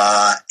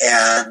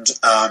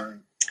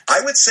 I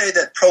would say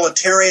that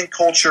proletarian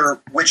culture,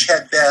 which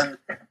had been,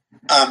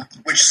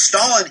 which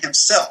Stalin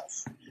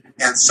himself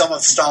and some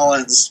of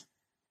Stalin's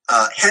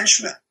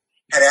henchmen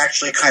had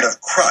actually kind of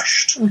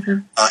crushed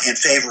in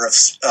favor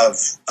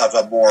of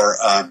a more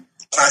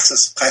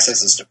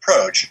classicist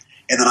approach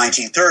in the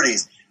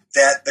 1930s,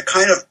 that the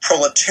kind of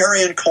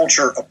proletarian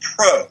culture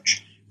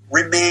approach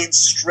remains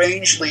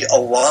strangely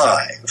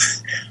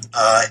alive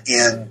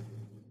in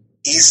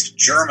East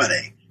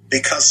Germany,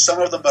 because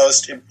some of the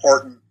most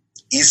important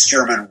East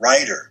German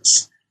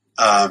writers,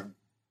 the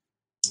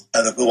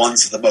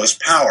ones with the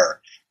most power,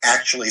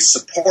 actually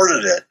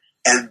supported it,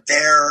 and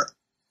their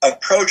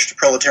approach to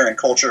proletarian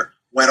culture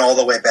went all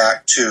the way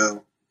back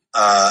to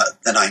the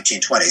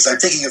 1920s. I'm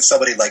thinking of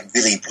somebody like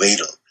Willy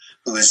Bredel,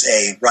 who is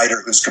a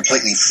writer who's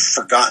completely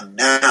forgotten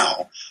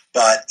now,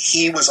 but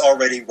he was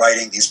already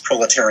writing these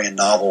proletarian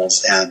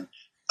novels and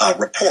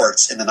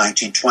reports in the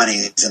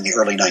 1920s and the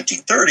early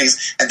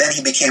 1930s, and then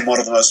he became one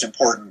of the most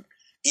important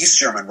East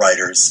German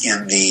writers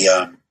in the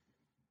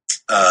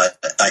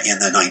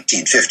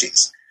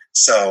 1950s.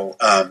 So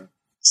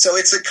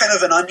it's a kind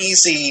of an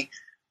uneasy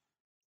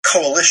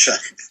coalition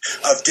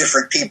of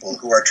different people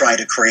who are trying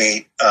to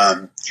create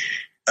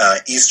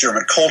East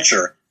German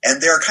culture, and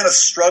there are kind of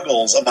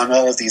struggles among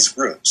all of these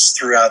groups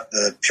throughout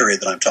the period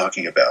that I'm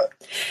talking about.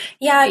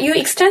 Yeah, you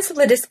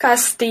extensively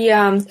discussed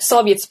the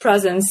Soviets'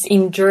 presence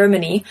in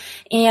Germany,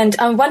 and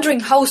I'm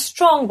wondering how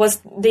strong was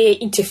their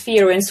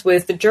interference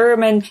with the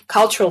German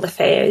cultural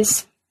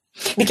affairs?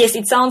 Because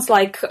it sounds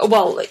like,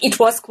 well, it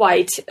was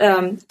quite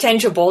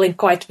tangible and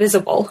quite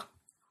visible.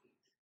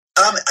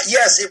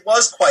 Yes, it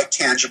was quite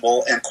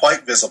tangible and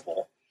quite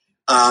visible.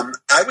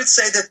 I would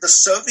say that the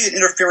Soviet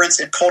interference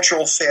in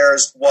cultural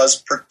affairs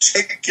was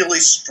particularly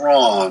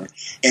strong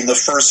in the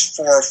first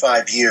 4 or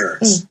 5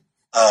 years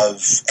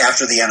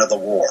after the end of the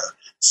war.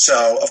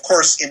 So, of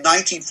course, in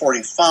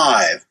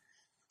 1945,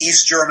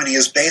 East Germany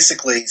is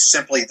basically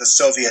simply the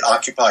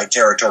Soviet-occupied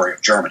territory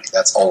of Germany.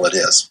 That's all it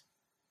is.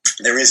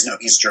 There is no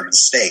East German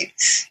state.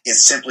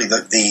 It's simply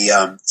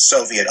the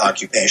Soviet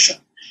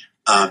occupation.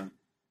 And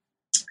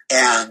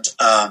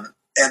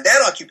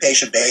that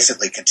occupation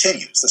basically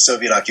continues. The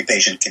Soviet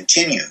occupation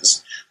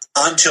continues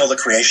until the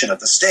creation of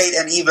the state,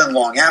 and even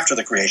long after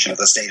the creation of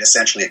the state.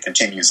 Essentially, it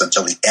continues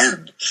until the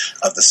end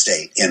of the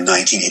state in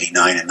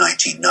 1989 and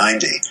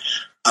 1990.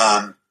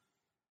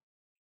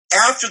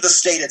 After the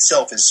state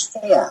itself is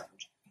formed,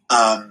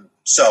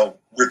 so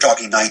we're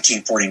talking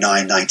 1949,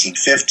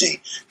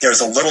 1950,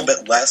 there's a little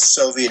bit less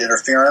Soviet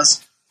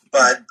interference,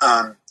 but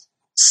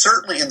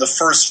certainly in the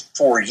first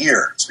 4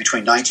 years,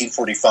 between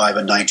 1945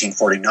 and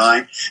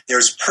 1949,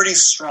 there's pretty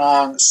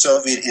strong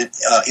Soviet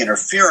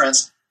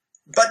interference,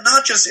 but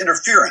not just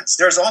interference.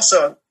 There's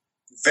also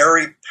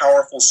very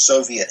powerful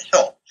Soviet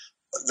help.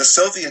 The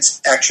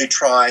Soviets actually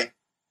try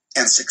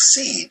and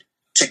succeed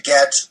to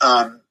get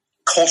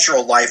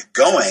cultural life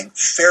going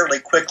fairly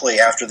quickly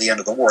after the end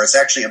of the war. It's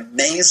actually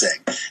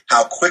amazing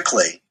how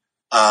quickly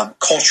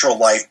cultural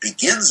life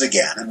begins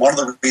again. And one of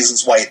the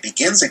reasons why it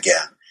begins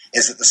again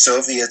is that the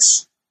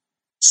Soviets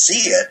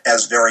see it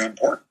as very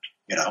important,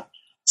 you know.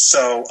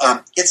 So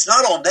it's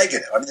not all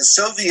negative. I mean, the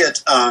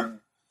Soviet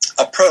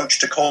approach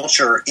to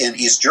culture in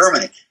East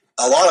Germany,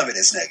 a lot of it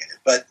is negative,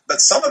 but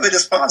some of it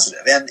is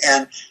positive.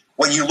 And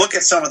when you look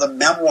at some of the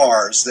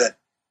memoirs that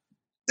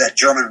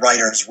German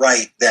writers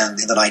write then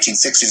in the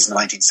 1960s and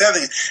the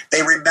 1970s,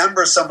 they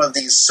remember some of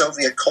these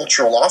Soviet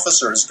cultural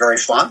officers very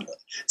fondly.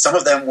 Some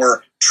of them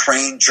were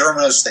trained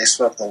Germanists. They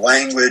spoke the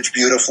language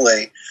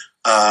beautifully.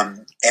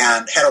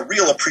 and had a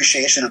real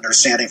appreciation and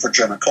understanding for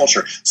German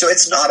culture. So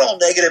it's not all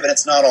negative and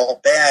it's not all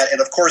bad.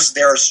 And of course,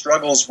 there are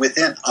struggles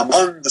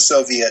among the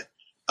Soviet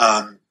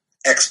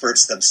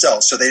experts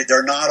themselves. So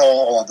they're not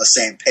all on the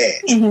same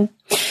page. Mm-hmm.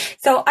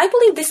 So I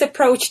believe this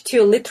approach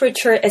to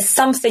literature as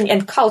something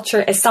and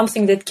culture as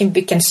something that can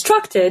be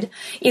constructed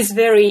is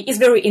very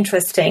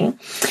interesting,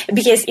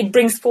 because it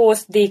brings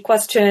forth the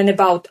question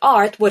about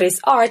art, what is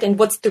art and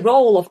what's the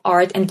role of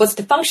art and what's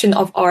the function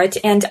of art.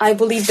 And I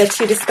believe that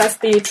you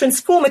discussed the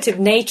transformative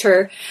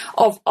nature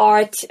of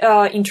art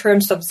in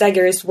terms of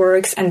Zegers'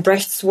 works and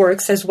Brecht's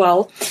works as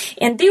well.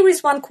 And there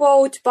is one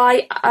quote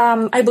by,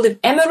 I believe,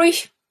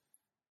 Emmerich,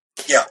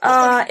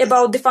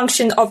 about the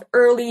function of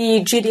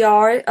early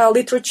GDR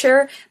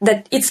literature,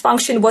 that its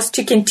function was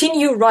to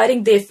continue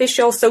writing the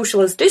official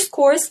socialist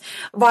discourse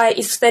via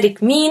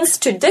aesthetic means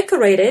to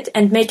decorate it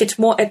and make it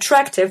more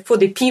attractive for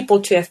the people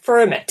to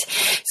affirm it.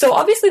 So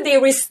obviously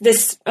there is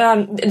this,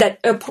 that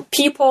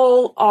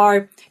people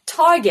are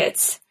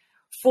targets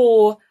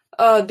for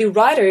the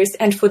writers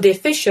and for the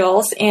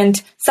officials,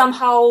 and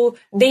somehow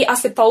they are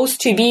supposed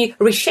to be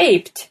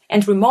reshaped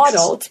and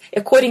remodeled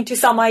according to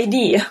some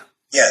idea.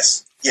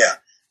 Yes. Yeah,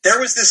 there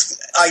was this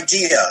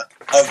idea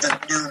of the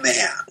new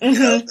man,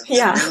 the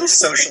new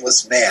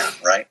socialist man,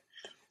 right?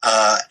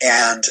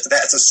 And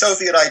that's a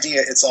Soviet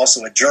idea. It's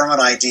also a German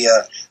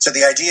idea. So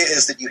the idea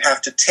is that you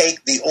have to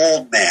take the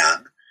old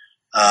man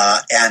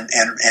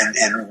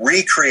and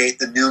recreate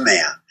the new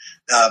man.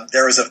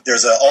 There's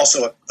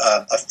also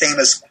a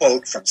famous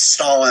quote from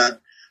Stalin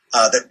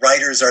that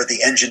writers are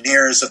the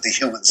engineers of the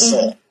human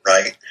soul,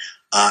 right?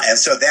 And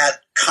so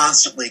that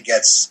constantly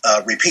gets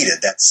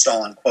repeated. That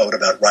Stalin quote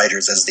about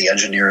writers as the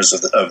engineers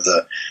of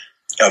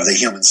the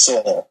human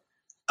soul.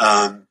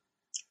 And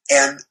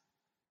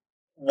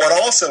what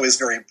also is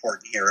very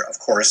important here, of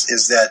course,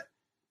 is that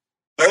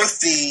both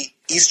the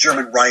East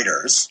German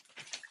writers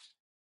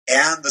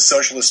and the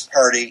Socialist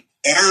Party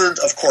and,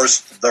 of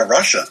course, the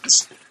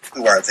Russians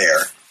who are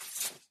there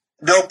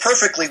know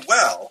perfectly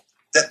well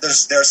that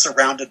they're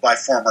surrounded by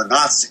former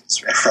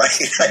Nazis, right?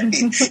 I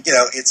mean,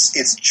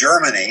 it's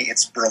Germany,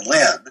 it's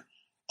Berlin,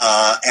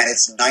 and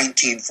it's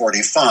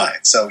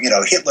 1945. So,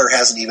 Hitler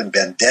hasn't even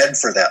been dead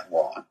for that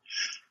long.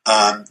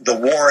 The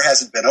war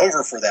hasn't been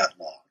over for that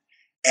long.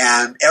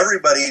 And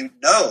everybody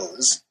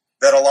knows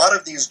that a lot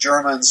of these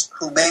Germans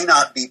who may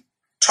not be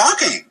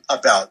talking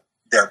about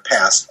their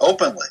past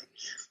openly,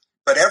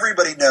 but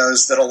everybody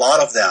knows that a lot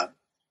of them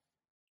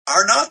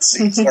are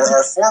Nazis or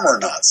are former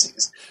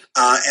Nazis.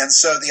 And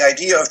so the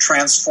idea of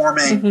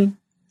transforming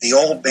the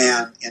old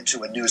man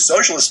into a new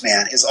socialist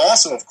man is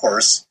also, of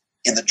course,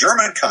 in the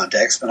German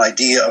context, an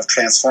idea of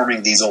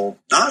transforming these old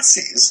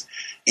Nazis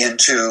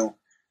into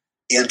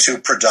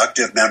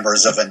productive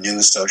members of a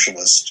new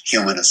socialist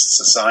humanist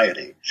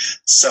society.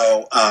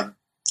 So, and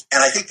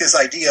I think this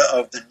idea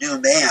of the new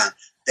man,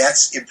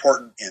 that's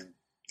important in,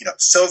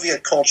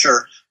 Soviet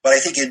culture, but I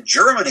think in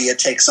Germany it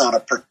takes on a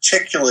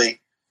particularly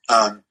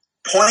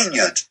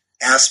poignant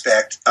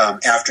aspect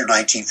after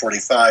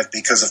 1945,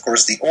 because of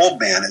course the old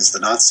man is the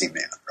Nazi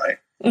man, right?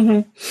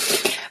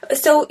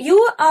 So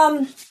you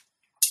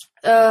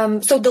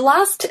so the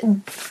last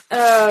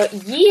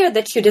year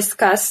that you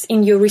discuss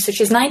in your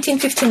research is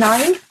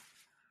 1959.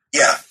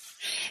 Yeah.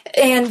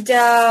 And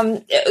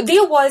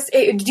there was,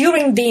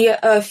 during the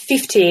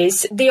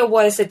 50s, there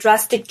was a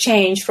drastic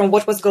change from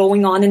what was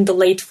going on in the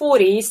late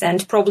 40s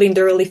and probably in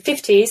the early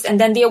 50s. And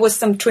then there was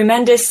some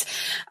tremendous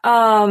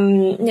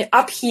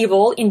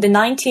upheaval in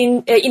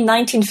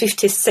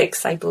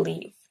 1956, I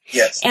believe.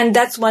 Yes. And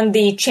that's when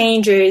the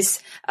changes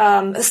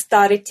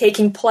started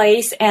taking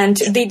place, and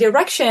the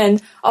direction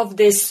of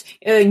this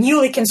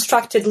newly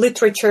constructed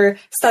literature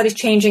started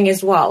changing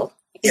as well.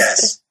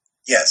 Yes.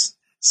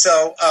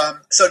 So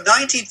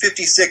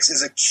 1956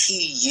 is a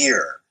key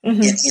year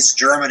in East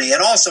Germany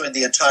and also in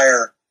the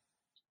entire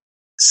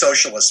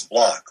socialist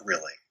bloc,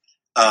 really,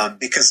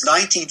 because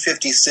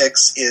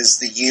 1956 is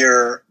the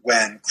year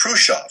when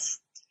Khrushchev,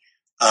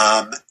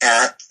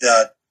 at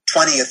the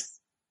 20th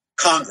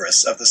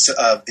Congress of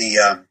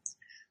the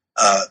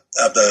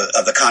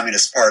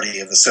Communist Party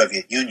of the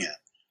Soviet Union,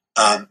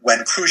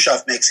 when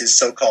Khrushchev makes his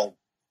so-called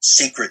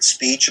secret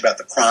speech about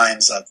the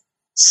crimes of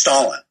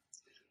Stalin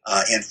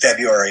in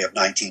February of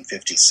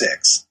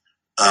 1956.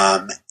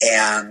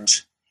 And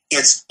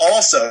it's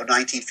also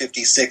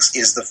 1956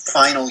 is the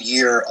final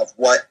year of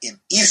what in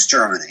East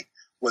Germany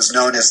was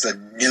known as the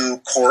New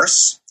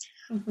Course.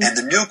 And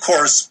the New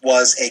Course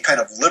was a kind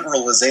of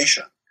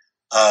liberalization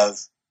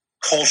of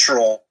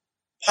cultural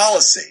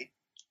policy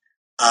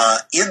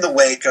in the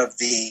wake of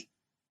the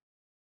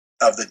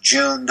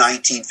June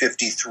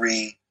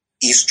 1953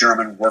 East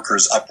German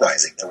workers'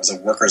 uprising. There was a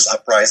workers'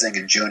 uprising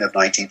in June of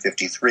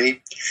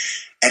 1953.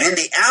 And in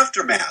the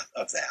aftermath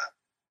of that,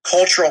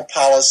 cultural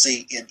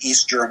policy in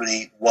East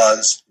Germany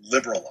was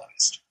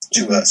liberalized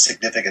to a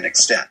significant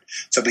extent.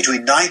 So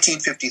between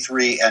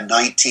 1953 and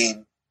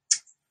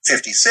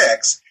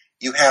 1956,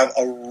 you have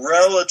a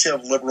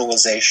relative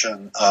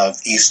liberalization of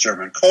East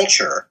German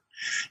culture,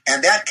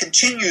 and that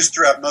continues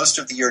throughout most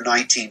of the year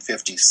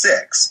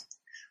 1956.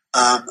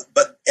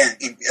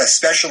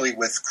 Especially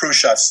with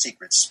Khrushchev's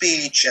secret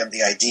speech and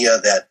the idea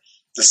that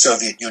the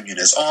Soviet Union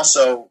is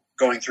also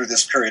going through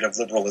this period of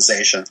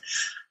liberalization.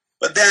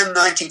 But then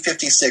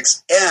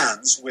 1956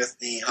 ends with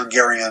the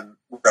Hungarian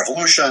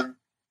Revolution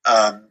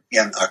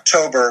in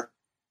October.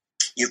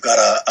 You've got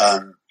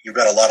a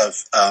lot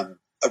of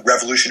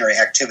revolutionary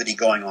activity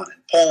going on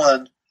in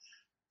Poland,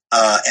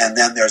 and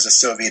then there's a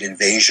Soviet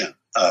invasion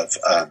of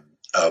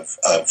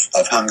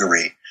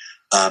Hungary,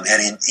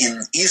 and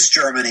in East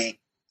Germany,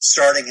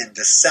 starting in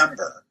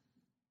December,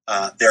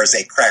 there's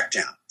a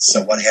crackdown.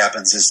 So what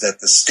happens is that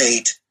the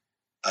state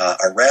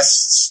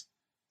arrests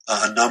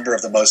a number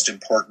of the most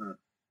important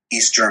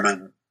East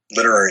German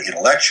literary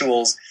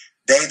intellectuals.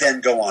 They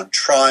then go on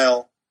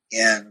trial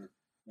in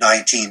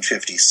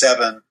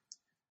 1957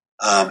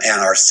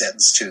 and are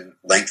sentenced to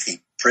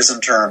lengthy prison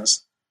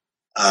terms.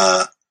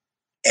 So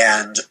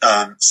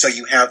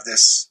you have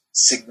this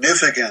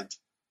significant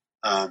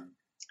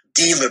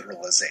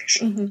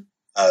deliberalization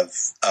of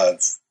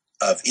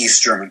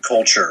East German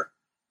culture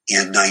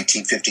in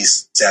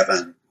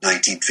 1957,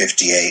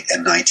 1958,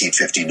 and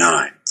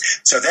 1959.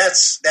 So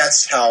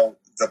that's how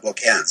the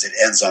book ends. It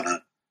ends on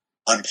an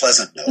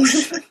unpleasant note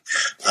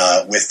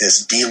with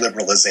this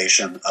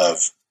deliberalization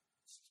of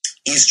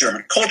East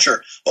German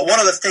culture. But one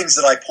of the things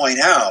that I point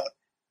out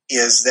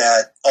is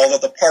that although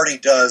the party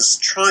does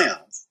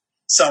triumph,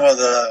 some of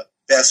the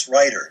best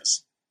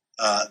writers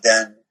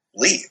then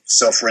leave.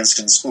 So, for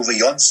instance, Uwe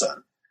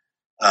Jonsson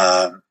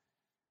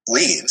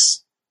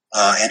leaves,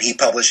 and he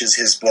publishes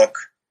his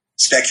book,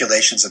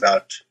 Speculations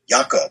about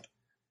Jakob,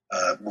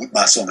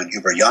 Mutmaßungen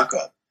über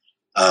Jakob,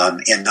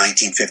 in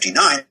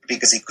 1959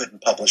 because he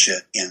couldn't publish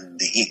it in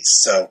the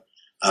East. So,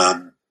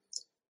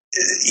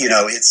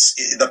 it's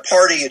the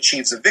party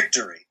achieves a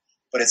victory,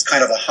 but it's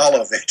kind of a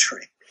hollow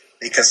victory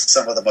because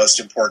some of the most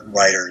important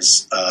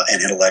writers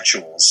and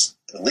intellectuals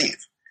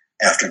leave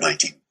after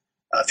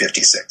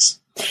 1956.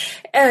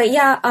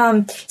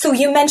 So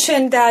you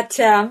mentioned that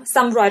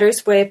some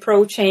writers were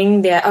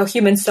approaching the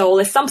human soul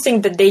as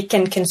something that they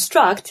can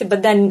construct,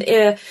 but then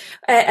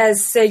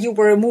as you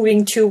were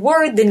moving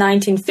toward the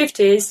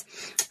 1950s,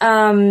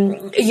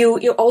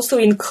 you also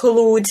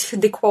include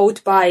the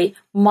quote by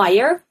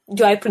Meyer.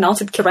 Do I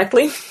pronounce it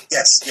correctly?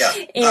 Yes, yeah.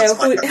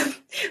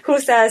 Who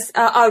says,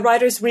 are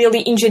writers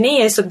really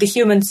engineers of the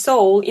human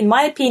soul? In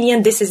my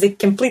opinion, this is a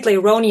completely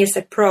erroneous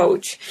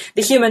approach.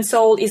 The human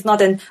soul is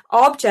not an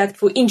object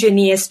for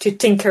engineers to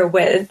tinker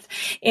with.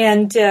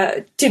 And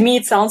to me,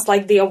 it sounds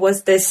like there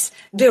was this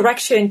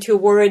direction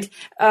toward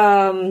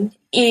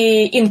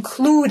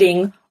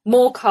including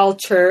more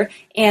culture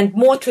and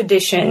more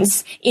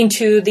traditions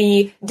into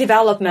the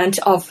development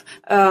of,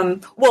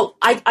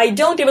 I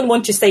don't even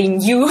want to say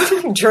new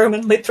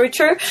German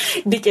literature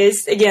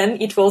because,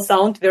 again, it will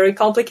sound very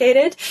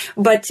complicated,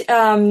 but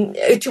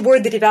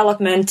toward the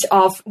development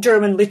of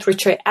German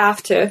literature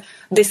after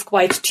this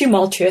quite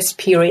tumultuous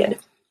period.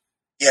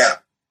 Yeah.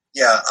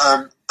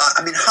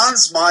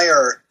 Hans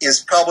Meyer is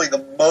probably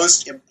the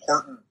most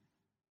important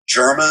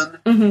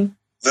German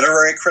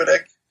literary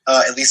critic,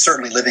 at least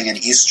certainly living in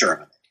East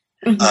Germany.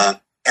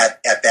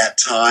 At that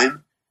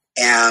time.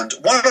 And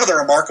one of the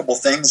remarkable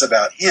things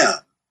about him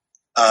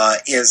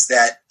is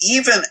that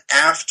even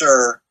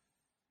after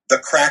the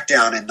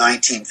crackdown in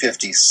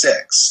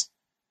 1956,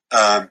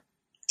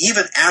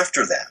 even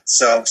after that,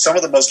 so some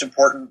of the most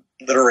important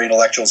literary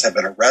intellectuals have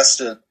been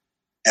arrested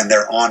and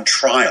they're on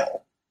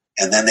trial,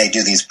 and then they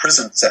do these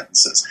prison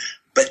sentences.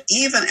 But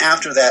even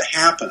after that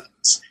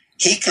happens,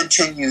 he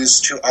continues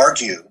to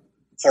argue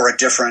for a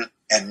different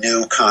and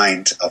new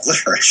kind of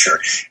literature.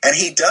 And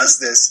he does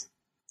this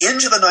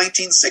into the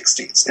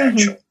 1960s,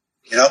 actually.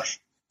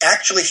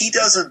 Actually, he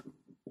doesn't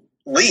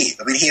leave.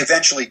 I mean, he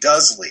eventually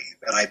does leave,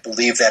 and I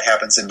believe that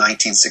happens in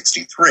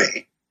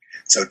 1963,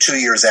 so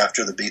 2 years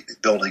after the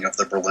building of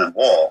the Berlin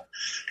Wall.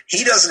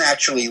 He doesn't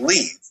actually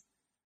leave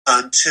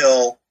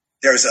until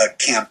there's a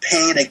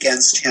campaign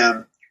against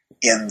him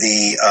in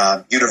the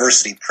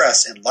university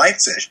press in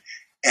Leipzig,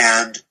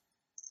 and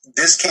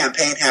this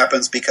campaign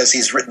happens because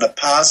he's written a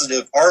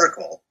positive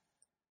article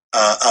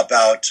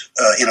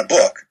in a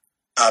book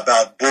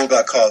about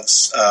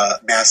Bulgakov's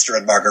Master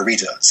and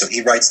Margarita. So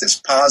he writes this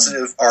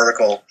positive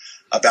article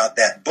about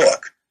that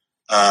book,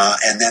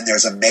 and then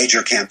there's a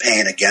major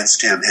campaign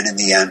against him, and in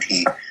the end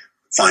he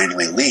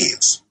finally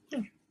leaves.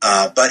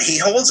 But he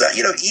holds out,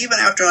 even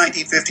after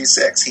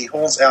 1956, he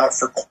holds out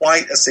for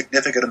quite a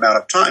significant amount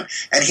of time,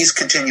 and he's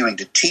continuing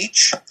to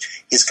teach,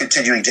 he's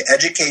continuing to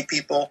educate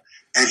people,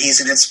 and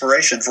he's an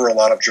inspiration for a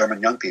lot of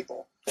German young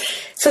people.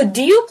 So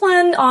do you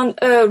plan on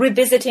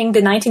revisiting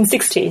the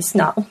 1960s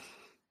now?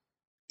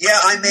 Yeah,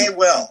 I may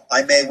well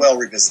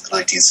revisit the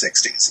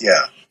 1960s,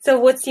 yeah. So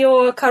what's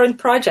your current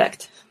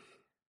project?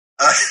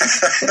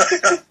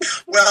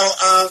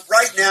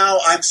 Right now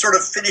I'm sort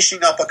of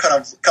finishing up a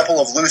couple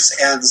of loose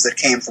ends that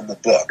came from the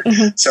book.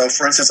 So,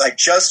 for instance, I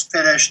just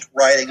finished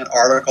writing an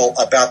article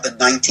about the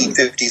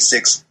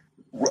 1956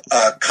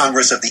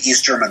 Congress of the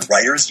East German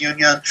Writers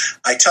Union.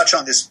 I touch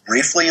on this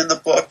briefly in the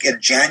book in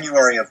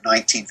January of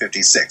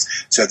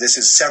 1956. So this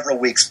is several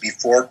weeks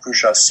before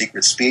Khrushchev's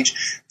secret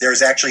speech.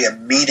 There's actually a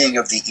meeting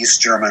of the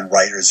East German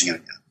Writers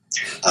Union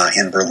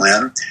in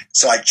Berlin.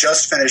 So I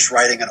just finished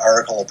writing an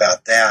article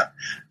about that.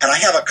 And I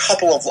have a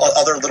couple of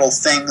other little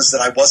things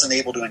that I wasn't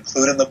able to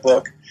include in the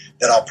book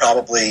that I'll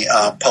probably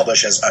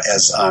publish as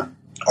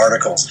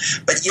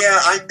articles. But yeah,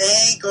 I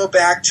may go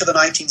back to the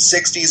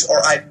 1960s,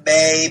 or I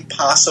may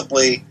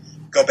possibly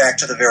go back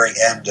to the very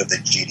end of the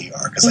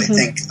GDR, because I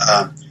think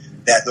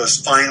that those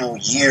final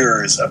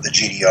years of the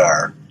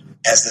GDR,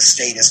 as the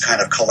state is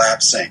kind of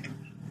collapsing,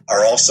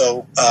 are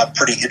also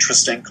pretty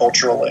interesting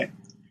culturally.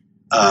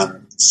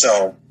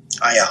 So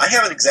I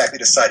haven't exactly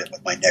decided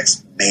what my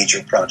next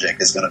major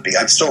project is going to be.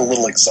 I'm still a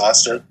little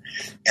exhausted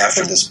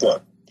after this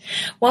book.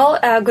 Well,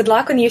 good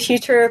luck on your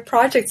future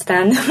projects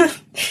then.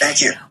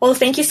 Thank you. Well,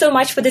 thank you so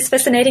much for this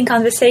fascinating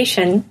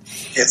conversation.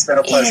 It's been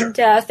a pleasure.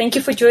 And thank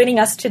you for joining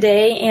us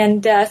today.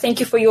 And thank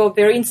you for your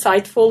very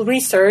insightful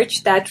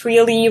research that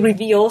really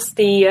reveals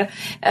the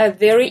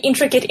very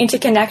intricate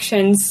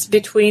interconnections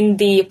between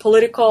the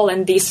political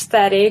and the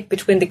aesthetic,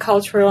 between the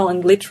cultural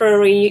and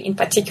literary, in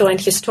particular,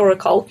 and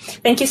historical.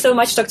 Thank you so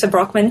much, Dr.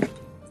 Brockman.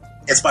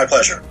 It's my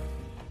pleasure.